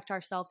protect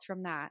ourselves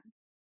from that.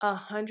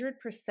 100%.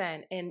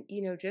 And,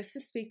 just to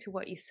speak to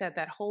what you said,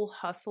 that whole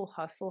hustle,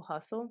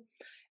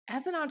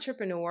 as an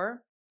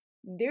entrepreneur,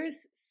 there's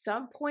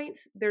some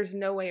points, there's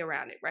no way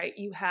around it, right?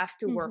 You have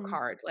to work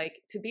hard. Like,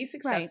 to be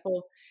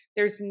successful,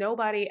 there's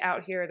nobody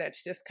out here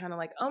that's just kind of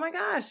like, oh my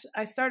gosh,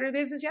 I started a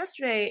business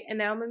yesterday and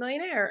now I'm a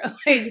millionaire.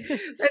 Like,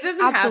 that doesn't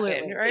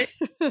happen, right?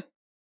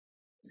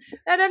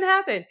 That doesn't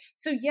happen.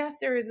 So yes,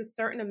 there is a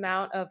certain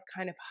amount of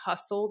kind of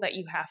hustle that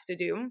you have to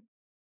do.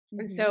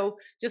 And so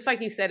just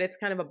like you said, it's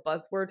kind of a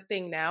buzzword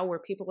thing now where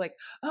people are like,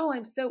 oh,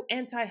 I'm so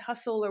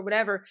anti-hustle or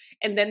whatever.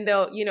 And then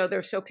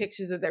they'll show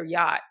pictures of their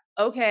yacht.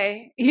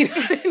 Okay. You know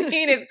what I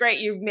mean? It's great.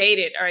 You've made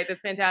it. All right.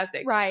 That's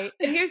fantastic. Right.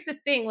 But here's the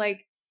thing.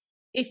 Like,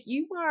 if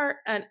you are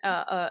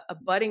a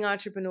budding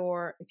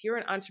entrepreneur, if you're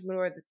an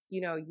entrepreneur that's,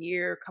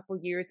 a couple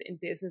years in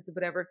business or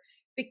whatever,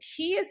 the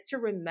key is to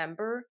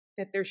remember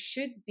that there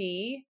should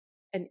be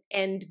an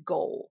end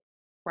goal.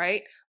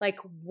 Right? Like,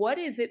 what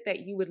is it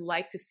that you would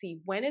like to see?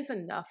 When is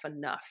enough?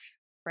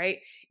 Right?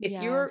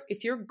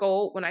 If your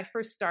goal, when I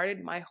first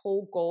started, my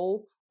whole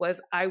goal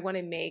was I want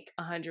to make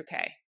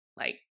 100K.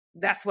 Like,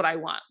 that's what I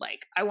want.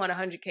 Like, I want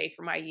 100K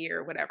for my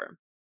year or whatever.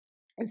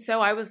 And so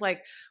I was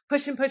like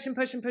pushing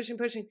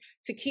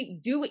to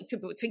keep doing,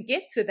 to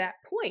get to that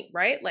point.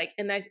 Right? Like,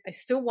 and I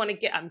still want to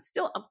get, I'm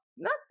not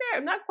there.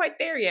 I'm not quite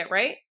there yet.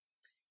 Right?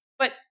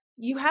 But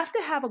you have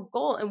to have a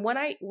goal. And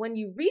when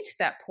you reach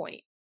that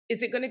point,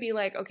 is it going to be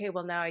like, okay,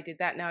 well, now I did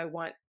that. Now I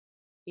want,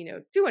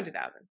 200,000,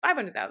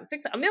 500,000,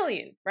 600, a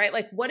million, right?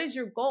 Like, what is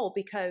your goal?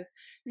 Because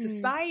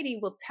society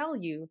will tell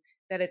you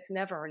that it's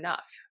never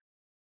enough.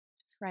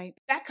 Right.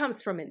 That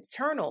comes from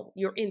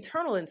your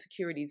internal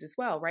insecurities as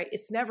well, right?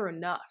 It's never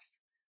enough.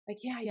 Like,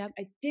 I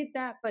did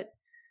that, but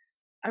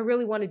I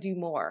really want to do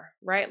more,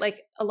 right?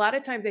 Like, a lot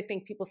of times I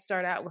think people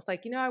start out with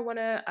like, I want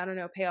to, I don't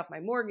know, pay off my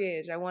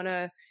mortgage. I want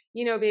to,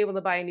 be able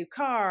to buy a new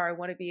car. I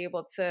want to be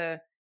able to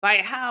buy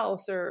a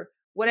house or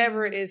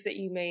whatever it is that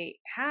you may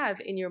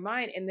have in your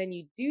mind. And then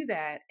you do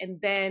that.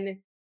 And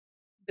then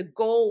the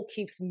goal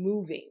keeps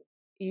moving.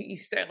 you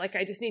start like,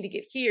 I just need to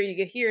get here. You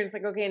get here. And it's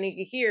like, okay, I need to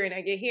get here and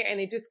I get here. And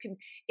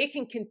it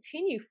can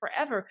continue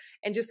forever.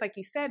 And just like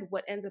you said,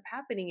 what ends up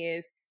happening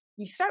is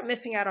you start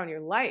missing out on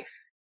your life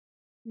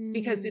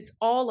because Mm, it's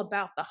all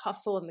about the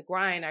hustle and the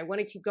grind. I want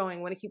to keep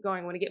going, want to keep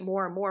going, want to get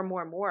more and more and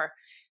more and more.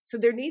 So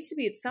there needs to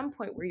be at some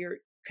point where you're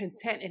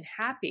content and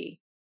happy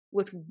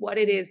with what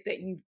it is that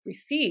you've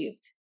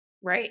received,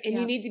 right? And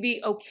you yeah. need to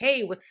be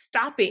okay with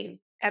stopping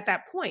at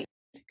that point.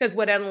 Because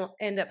what will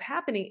end up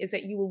happening is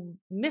that you will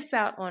miss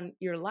out on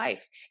your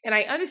life. And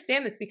I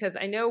understand this because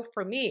I know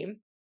for me,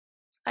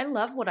 I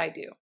love what I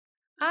do.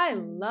 I Mm,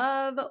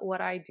 love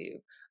what I do.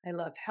 I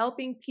love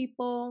helping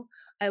people.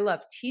 I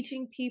love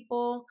teaching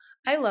people.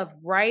 I love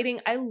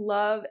writing. I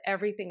love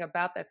everything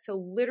about that. So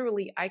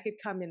literally, I could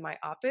come in my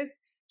office,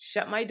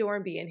 shut my door,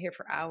 and be in here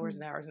for hours mm,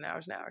 and hours and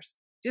hours and hours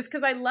just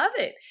because I love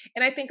it.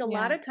 And I think a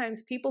lot yeah. of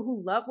times people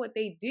who love what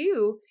they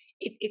do,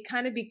 it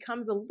kind of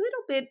becomes a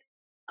little bit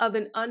of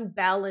an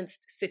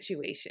unbalanced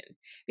situation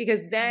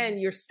because Mm, then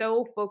you're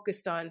so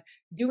focused on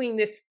doing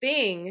this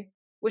thing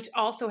which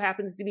also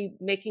happens to be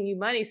making you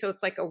money. So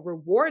it's like a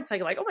reward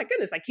cycle. Like, oh my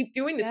goodness, I keep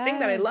doing this thing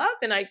that I love yes.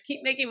 and I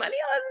keep making money.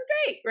 Oh, this is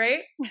great,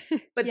 right?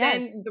 But Yes.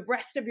 then the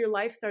rest of your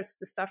life starts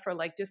to suffer,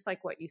 like just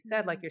like what you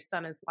said, like Mm, your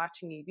son is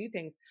watching you do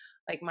things.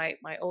 Like my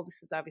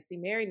oldest is obviously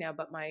married now,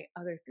 but my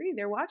other three,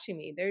 they're watching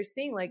me. They're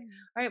seeing like, mm,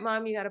 all right,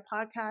 mom, you got a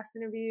podcast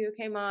interview.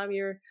 Okay, mom,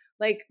 you're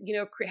like,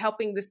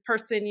 helping this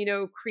person,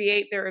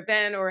 create their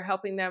event or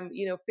helping them,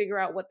 figure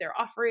out what their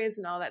offer is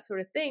and all that sort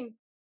of thing.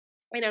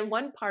 And on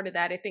one part of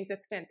that, I think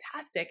that's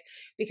fantastic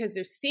because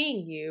they're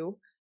seeing me,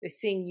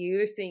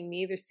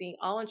 they're seeing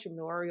all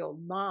entrepreneurial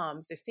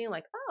moms. They're seeing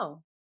like,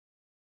 oh,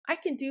 I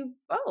can do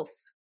both.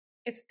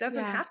 It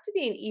doesn't yeah. have to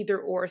be an either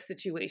or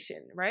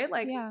situation, right?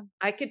 Like Yeah.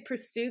 I could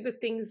pursue the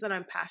things that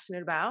I'm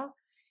passionate about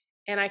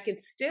and I could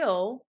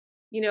still,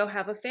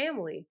 have a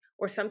family.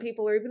 Or some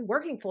people are even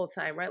working full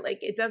time, right? Like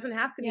it doesn't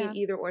have to be an Yeah.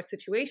 either or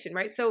situation,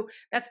 right? So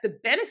that's the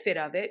benefit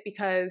of it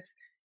because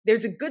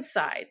there's a good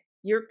side.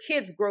 Your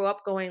kids grow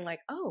up going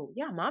like, oh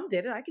yeah, mom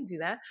did it. I can do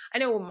that. I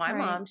know when my Right.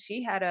 mom,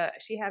 she had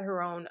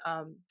her own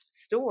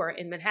store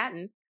in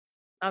Manhattan.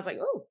 I was like,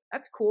 oh,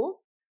 that's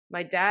cool.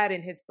 My dad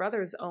and his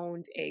brothers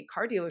owned a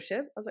car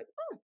dealership. I was like,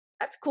 oh,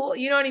 that's cool.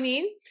 You know what I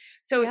mean?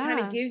 So it kind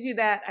of Yeah. gives you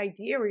that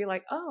idea where you're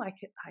like, oh, I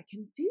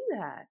can do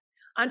that.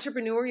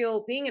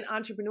 Being an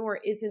entrepreneur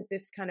isn't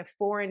this kind of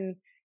foreign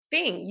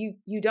thing.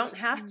 You don't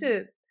have Mm,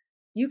 to,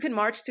 you can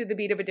march to the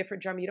beat of a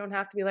different drum. You don't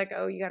have to be like,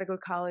 oh, you got to go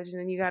to college and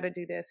then you got to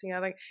do this.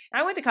 Like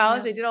I went to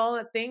college, yep. I did all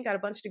that thing, got a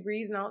bunch of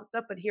degrees and all that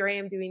stuff, but here I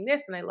am doing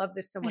this and I love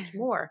this so much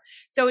more.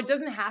 So it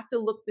doesn't have to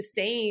look the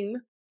same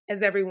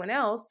as everyone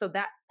else. So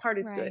that part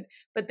is good. Right.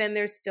 But then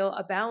there's still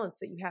a balance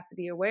that you have to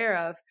be aware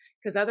of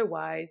because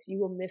otherwise you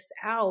will miss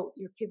out.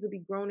 Your kids will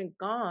be grown and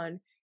gone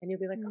and you'll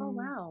be like, oh, Mm,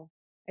 wow,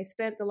 I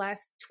spent the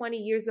last 20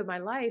 years of my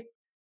life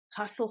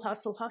hustle,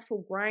 hustle,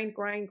 hustle, grind,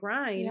 grind,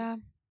 grind. yeah.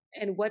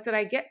 And what did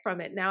I get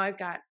from it? Now I've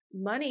got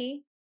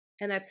money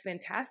and that's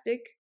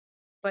fantastic.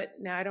 But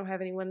now I don't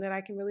have anyone that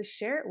I can really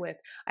share it with.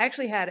 I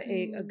actually had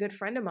a good Mm,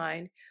 friend of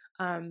mine.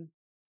 Um,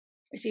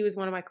 she was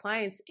one of my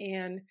clients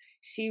and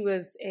she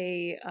was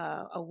a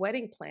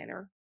wedding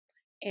planner.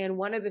 And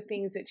one of the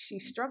things that she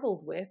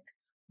struggled with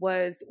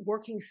was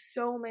working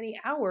so many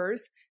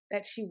hours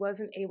that she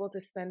wasn't able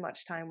to spend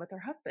much time with her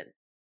husband.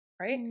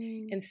 Right.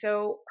 mm, And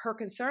so her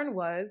concern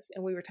was,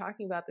 and we were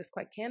talking about this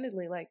quite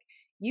candidly, like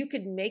you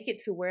could make it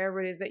to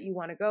wherever it is that you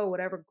want to go,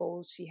 whatever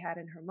goals she had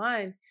in her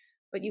mind,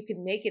 but you could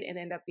make it and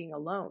end up being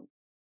alone.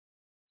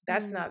 That's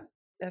mm, not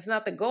that's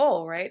not the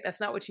goal, right? That's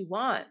not what you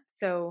want.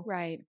 So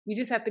right. we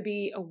just have to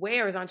be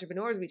aware as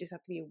entrepreneurs, we just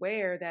have to be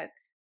aware that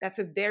that's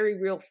a very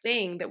real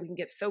thing that we can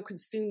get so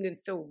consumed and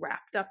so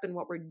wrapped up in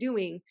what we're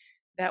doing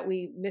that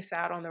we miss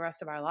out on the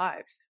rest of our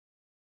lives.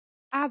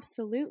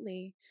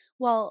 Absolutely.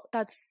 Well,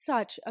 that's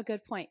such a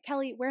good point.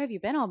 Kelly, where have you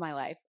been all my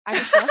life? I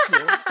just love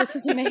you. This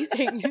is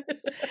amazing.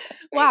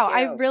 Thank Wow,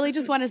 I you. really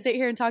just want to sit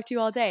here and talk to you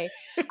all day.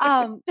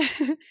 Um,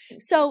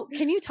 so,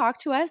 can you talk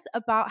to us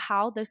about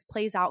how this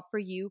plays out for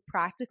you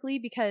practically?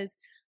 Because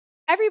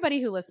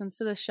everybody who listens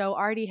to this show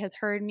already has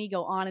heard me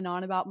go on and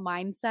on about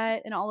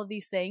mindset and all of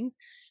these things.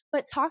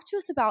 But talk to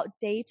us about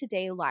day to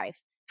day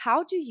life.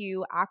 How do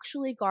you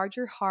actually guard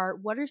your heart?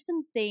 What are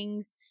some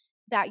things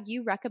that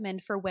you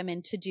recommend for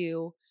women to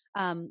do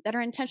that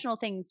are intentional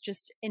things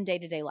just in day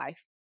to day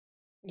life?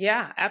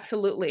 Yeah,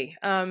 absolutely.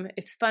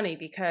 It's funny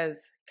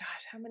because,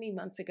 gosh, how many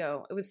months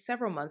ago? It was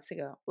several months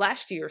ago,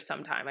 last year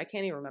sometime. I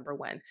can't even remember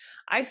when.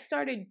 I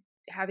started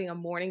having a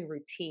morning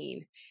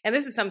routine, and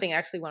this is something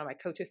actually one of my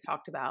coaches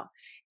talked about.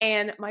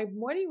 And my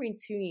morning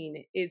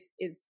routine is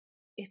it's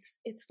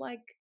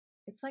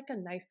like a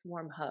nice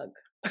warm hug.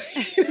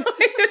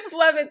 I just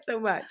love it so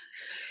much.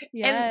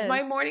 And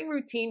my Yes. morning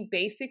routine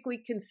basically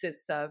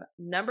consists of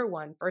number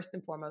one, first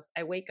and foremost,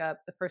 I wake up.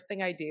 The first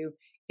thing I do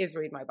is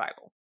read my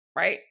Bible.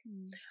 Right.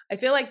 Mm, I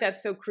feel like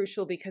that's so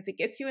crucial because it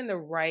gets you in the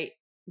right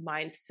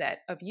mindset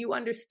of you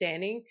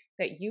understanding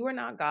that you are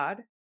not God.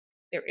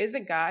 There is a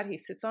God. He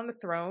sits on the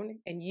throne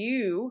and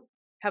you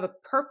have a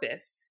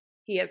purpose.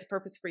 He has a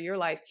purpose for your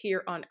life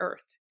here on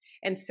earth.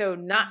 And so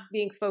not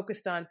being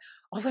focused on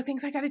all the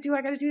things I got to do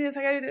this,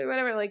 I got to do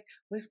whatever. Like,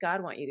 what does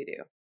God want you to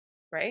do?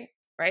 Right.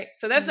 Right.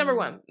 So that's number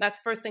one. That's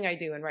the first thing I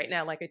do. And right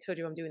now, like I told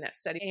you, I'm doing that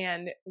study.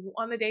 And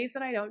on the days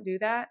that I don't do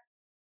that,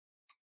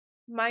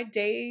 my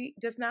day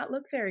does not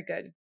look very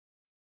good.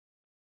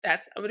 I'm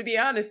going to be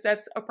honest.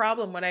 That's a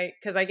problem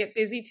because I get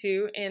busy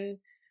too. And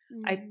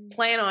I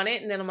plan on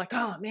it. And then I'm like,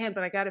 oh man,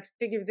 but I got to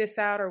figure this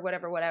out or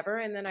whatever.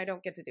 And then I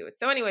don't get to do it.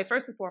 So anyway,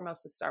 first and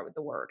foremost, let's start with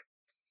the word.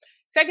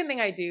 Second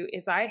thing I do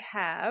is I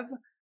have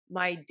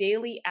my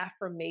daily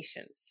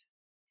affirmations.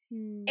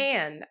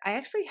 And I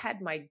actually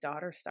had my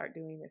daughter start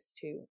doing this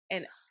too.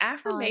 And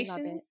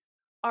affirmations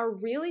are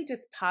really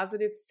just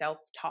positive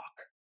self-talk,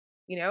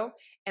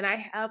 and I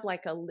have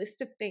like a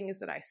list of things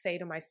that I say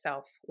to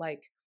myself, like,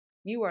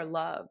 you are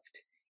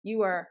loved.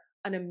 You are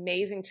an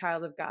amazing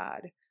child of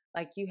God.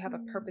 Like, you have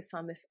a purpose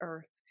on this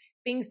earth.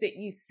 Things that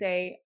you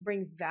say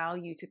bring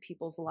value to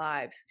people's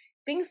lives.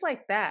 Things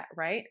like that,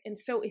 right? And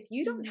so if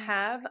you don't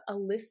have a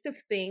list of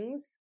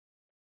things,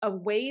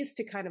 of ways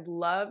to kind of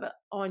love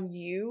on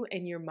you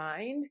and your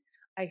mind,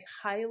 I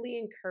highly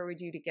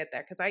encourage you to get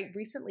that, because I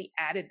recently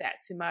added that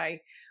to my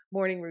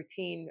morning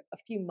routine a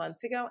few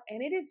months ago,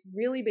 and it has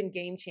really been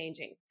game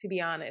changing, to be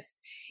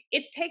honest.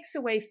 It takes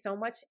away so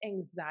much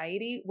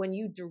anxiety when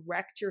you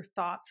direct your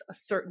thoughts a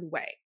certain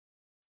way,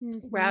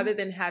 rather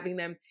than having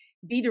them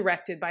be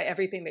directed by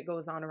everything that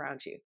goes on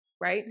around you.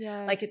 Right?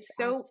 Yes, like, it's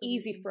so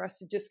easy for us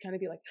to just kind of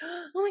be like,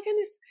 oh my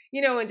goodness,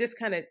 and just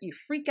kind of, you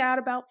freak out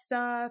about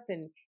stuff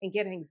and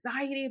get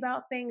anxiety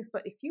about things.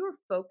 But if you are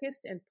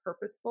focused and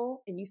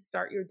purposeful and you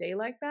start your day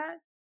like that,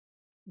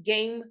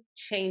 game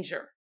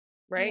changer,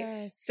 right?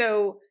 Yes.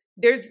 So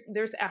there's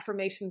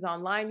affirmations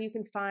online you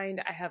can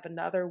find. I have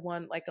another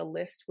one, like a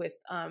list with,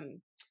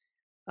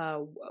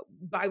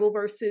 Bible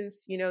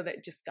verses,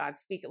 that just God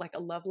speak, like a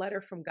love letter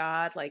from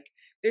God. Like,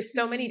 there's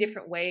so many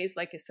different ways.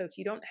 Like, so if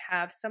you don't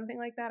have something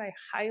like that, I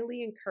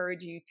highly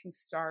encourage you to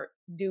start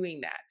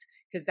doing that,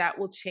 because that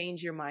will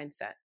change your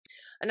mindset.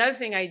 Another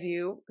thing I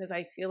do, because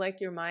I feel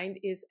like your mind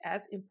is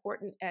as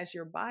important as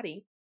your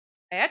body,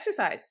 I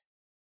exercise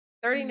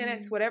 30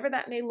 minutes, whatever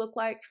that may look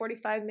like,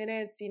 45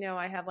 minutes.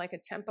 I have like a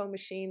tempo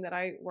machine that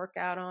I work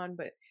out on,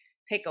 but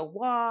take a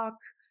walk,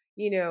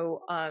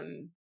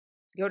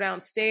 go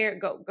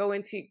downstairs,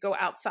 go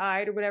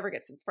outside or whatever,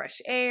 get some fresh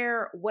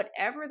air,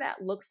 whatever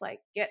that looks like,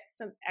 get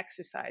some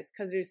exercise,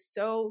 because it is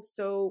so,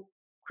 so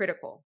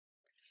critical.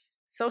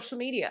 Social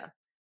media.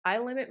 I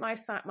limit my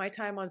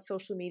time on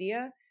social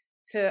media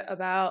to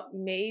about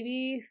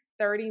maybe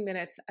 30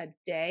 minutes a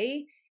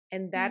day.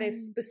 And that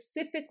is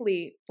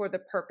specifically for the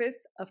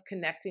purpose of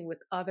connecting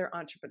with other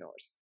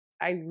entrepreneurs.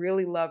 I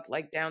really love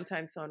like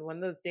downtime. So on one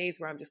of those days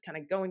where I'm just kind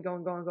of going,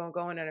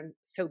 and I'm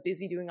so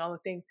busy doing all the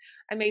things,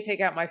 I may take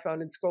out my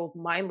phone and scroll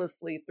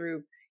mindlessly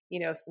through,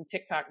 some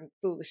TikTok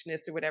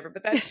foolishness or whatever,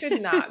 but that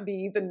should not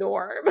be the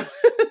norm.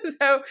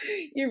 So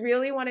you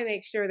really want to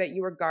make sure that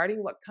you are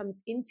guarding what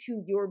comes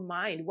into your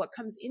mind, what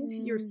comes into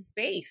your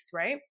space,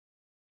 right?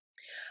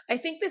 I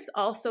think this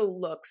also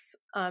looks,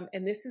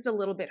 and this is a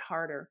little bit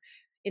harder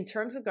in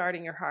terms of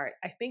guarding your heart.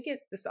 I think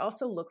this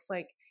also looks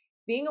like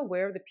being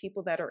aware of the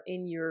people that are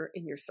in your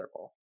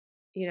circle,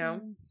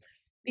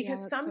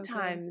 because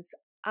sometimes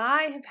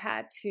I have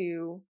had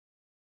to,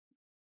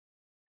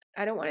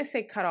 I don't want to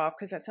say cut off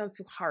because that sounds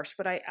too harsh,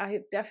 but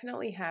I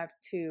definitely have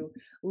to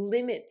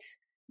limit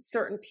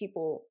certain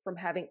people from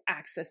having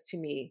access to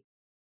me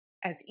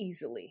as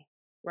easily.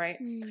 Right.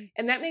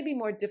 And that may be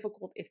more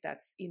difficult if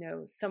that's,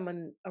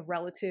 someone, a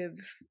relative,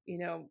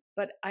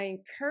 but I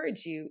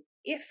encourage you,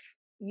 if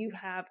you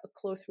have a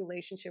close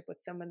relationship with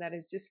someone that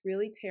is just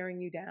really tearing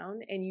you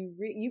down, and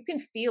you can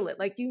feel it,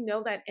 like,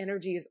 that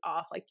energy is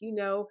off, like,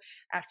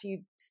 after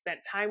you spent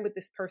time with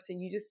this person,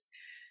 you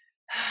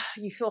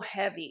feel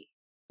heavy,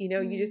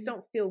 you just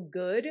don't feel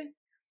good.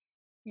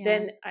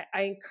 Then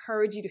I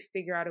encourage you to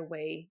figure out a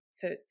way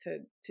to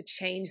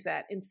change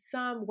that in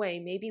some way.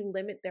 Maybe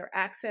limit their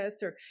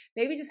access, or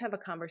maybe just have a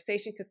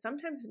conversation, because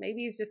sometimes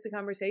maybe it's just a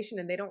conversation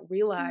and they don't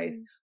realize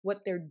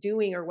what they're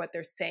doing or what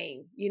they're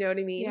saying. You know what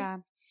I mean? Yeah.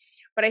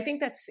 But I think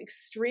that's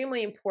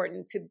extremely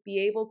important, to be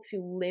able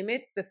to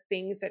limit the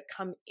things that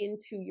come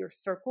into your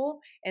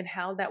circle, and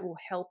how that will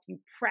help you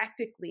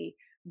practically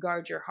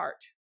guard your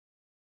heart.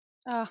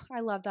 Oh, I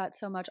love that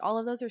so much. All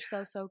of those are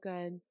so, so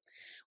good.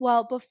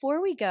 Well,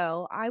 before we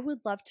go, I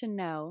would love to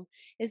know,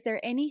 is there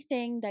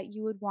anything that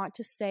you would want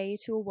to say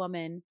to a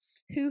woman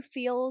who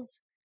feels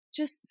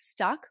just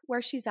stuck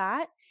where she's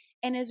at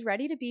and is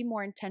ready to be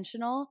more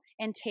intentional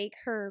and take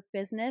her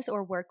business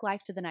or work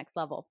life to the next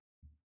level?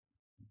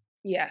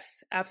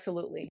 Yes,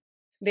 absolutely.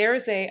 He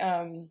was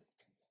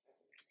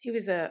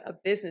a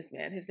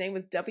businessman. His name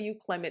was W.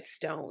 Clement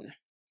Stone.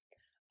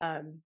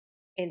 And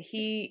I think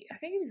he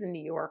was in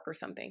New York or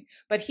something,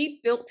 but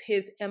he built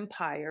his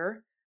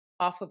empire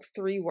off of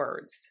 3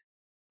 words.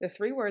 The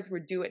 3 words were: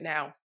 do it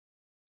now.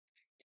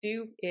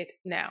 Do it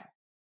now.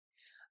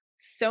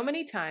 So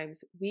many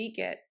times we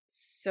get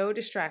so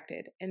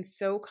distracted and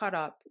so caught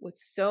up with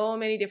so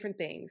many different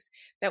things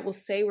that we'll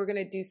say we're going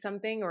to do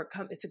something, or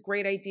it's a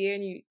great idea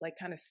and you like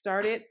kind of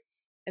start it,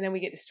 and then we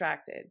get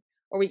distracted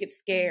or we get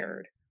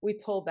scared, we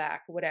pull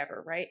back,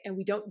 whatever, right? And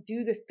we don't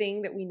do the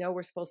thing that we know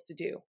we're supposed to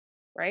do,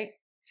 right?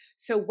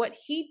 So what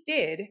he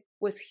did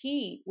was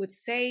he would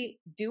say,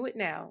 do it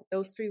now,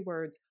 those 3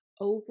 words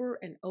over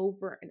and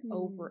over and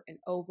over and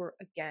over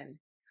again.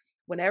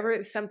 Whenever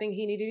it's something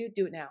he needed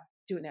to do it now,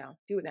 do it now,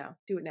 do it now,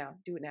 do it now,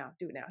 do it now,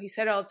 do it now. He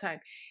said it all the time.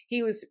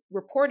 He was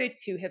reported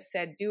to have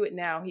said, do it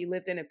now. He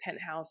lived in a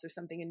penthouse or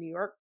something in New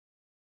York.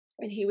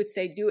 And he would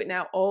say, do it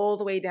now, all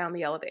the way down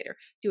the elevator.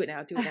 Do it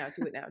now, do it now,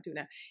 do it now, do it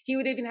now. He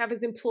would even have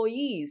his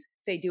employees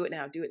say, do it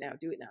now, do it now,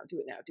 do it now, do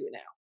it now, do it now,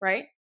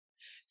 right?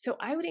 So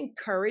I would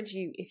encourage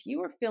you, if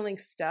you are feeling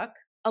stuck,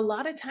 a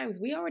lot of times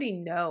we already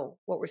know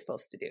what we're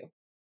supposed to do,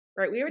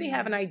 right? We already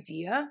have an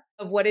idea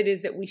of what it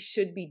is that we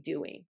should be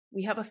doing.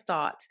 We have a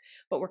thought,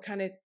 but we're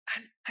kind of,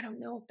 I don't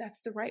know if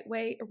that's the right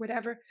way or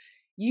whatever.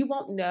 You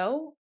won't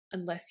know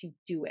unless you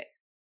do it.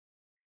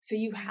 So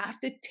you have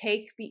to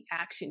take the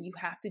action. You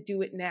have to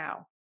do it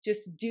now.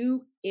 Just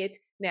do it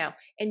now.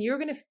 And you're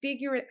going to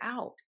figure it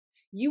out.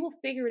 You will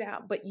figure it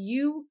out, but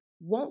you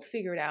won't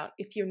figure it out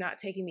if you're not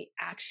taking the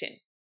action,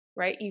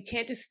 right? You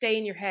can't just stay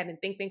in your head and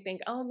think,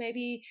 oh,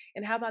 maybe,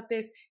 and how about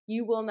this?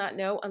 You will not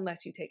know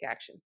unless you take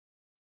action.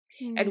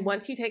 And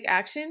once you take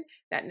action,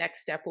 that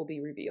next step will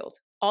be revealed.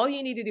 All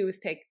you need to do is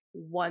take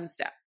one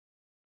step.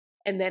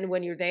 And then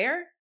when you're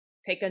there,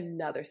 take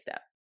another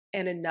step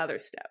and another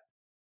step.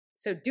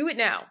 So do it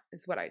now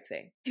is what I'd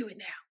say. Do it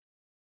now.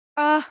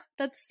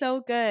 That's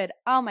so good.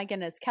 Oh my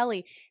goodness.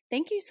 Kelly,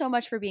 thank you so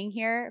much for being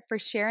here, for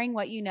sharing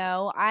what you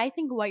know. I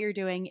think what you're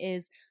doing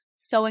is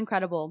so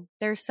incredible.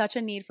 There's such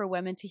a need for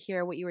women to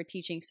hear what you were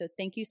teaching. So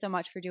thank you so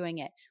much for doing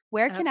it.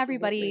 Where can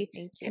everybody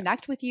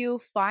connect with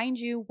you, find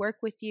you, work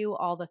with you,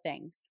 all the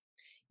things?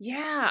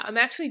 Yeah, I'm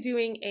actually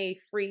doing a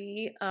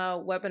free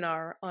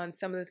webinar on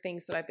some of the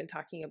things that I've been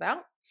talking about.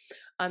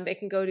 They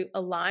can go to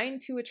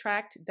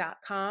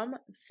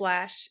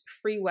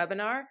aligntoattract.com/free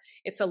webinar.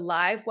 It's a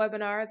live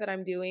webinar that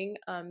I'm doing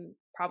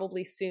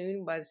probably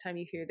soon by the time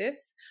you hear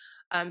this.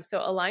 So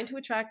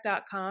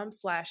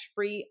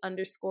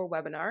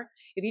aligntoattract.com/free_webinar.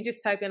 If you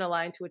just type in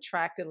Align to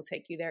Attract, it'll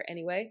take you there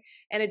anyway.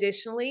 And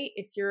additionally,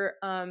 if you're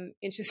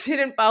interested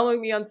in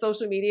following me on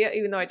social media,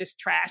 even though I just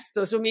trashed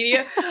social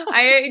media,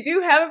 I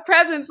do have a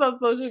presence on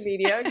social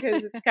media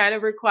because it's kind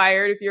of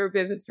required if you're a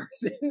business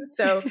person.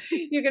 So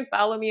you can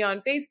follow me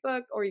on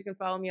Facebook, or you can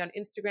follow me on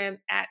Instagram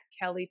at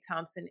Kelly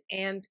Thompson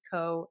and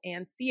Co.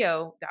 and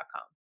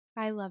Co.com.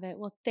 I love it.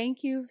 Well,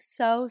 thank you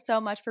so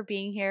much for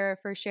being here,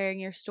 for sharing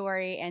your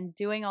story and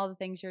doing all the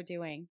things you're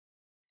doing.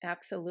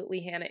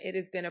 Absolutely, Hannah. It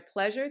has been a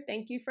pleasure.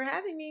 Thank you for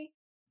having me.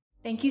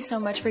 Thank you so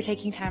much for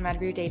taking time out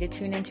of your day to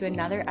tune into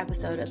another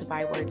episode of the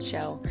Byword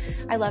Show.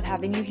 I love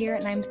having you here,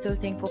 and I'm so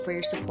thankful for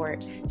your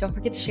support. Don't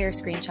forget to share a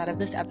screenshot of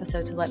this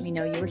episode to let me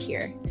know you were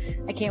here.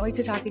 I can't wait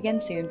to talk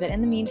again soon, but in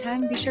the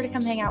meantime, be sure to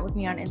come hang out with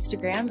me on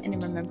Instagram,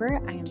 and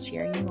remember, I am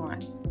cheering you on.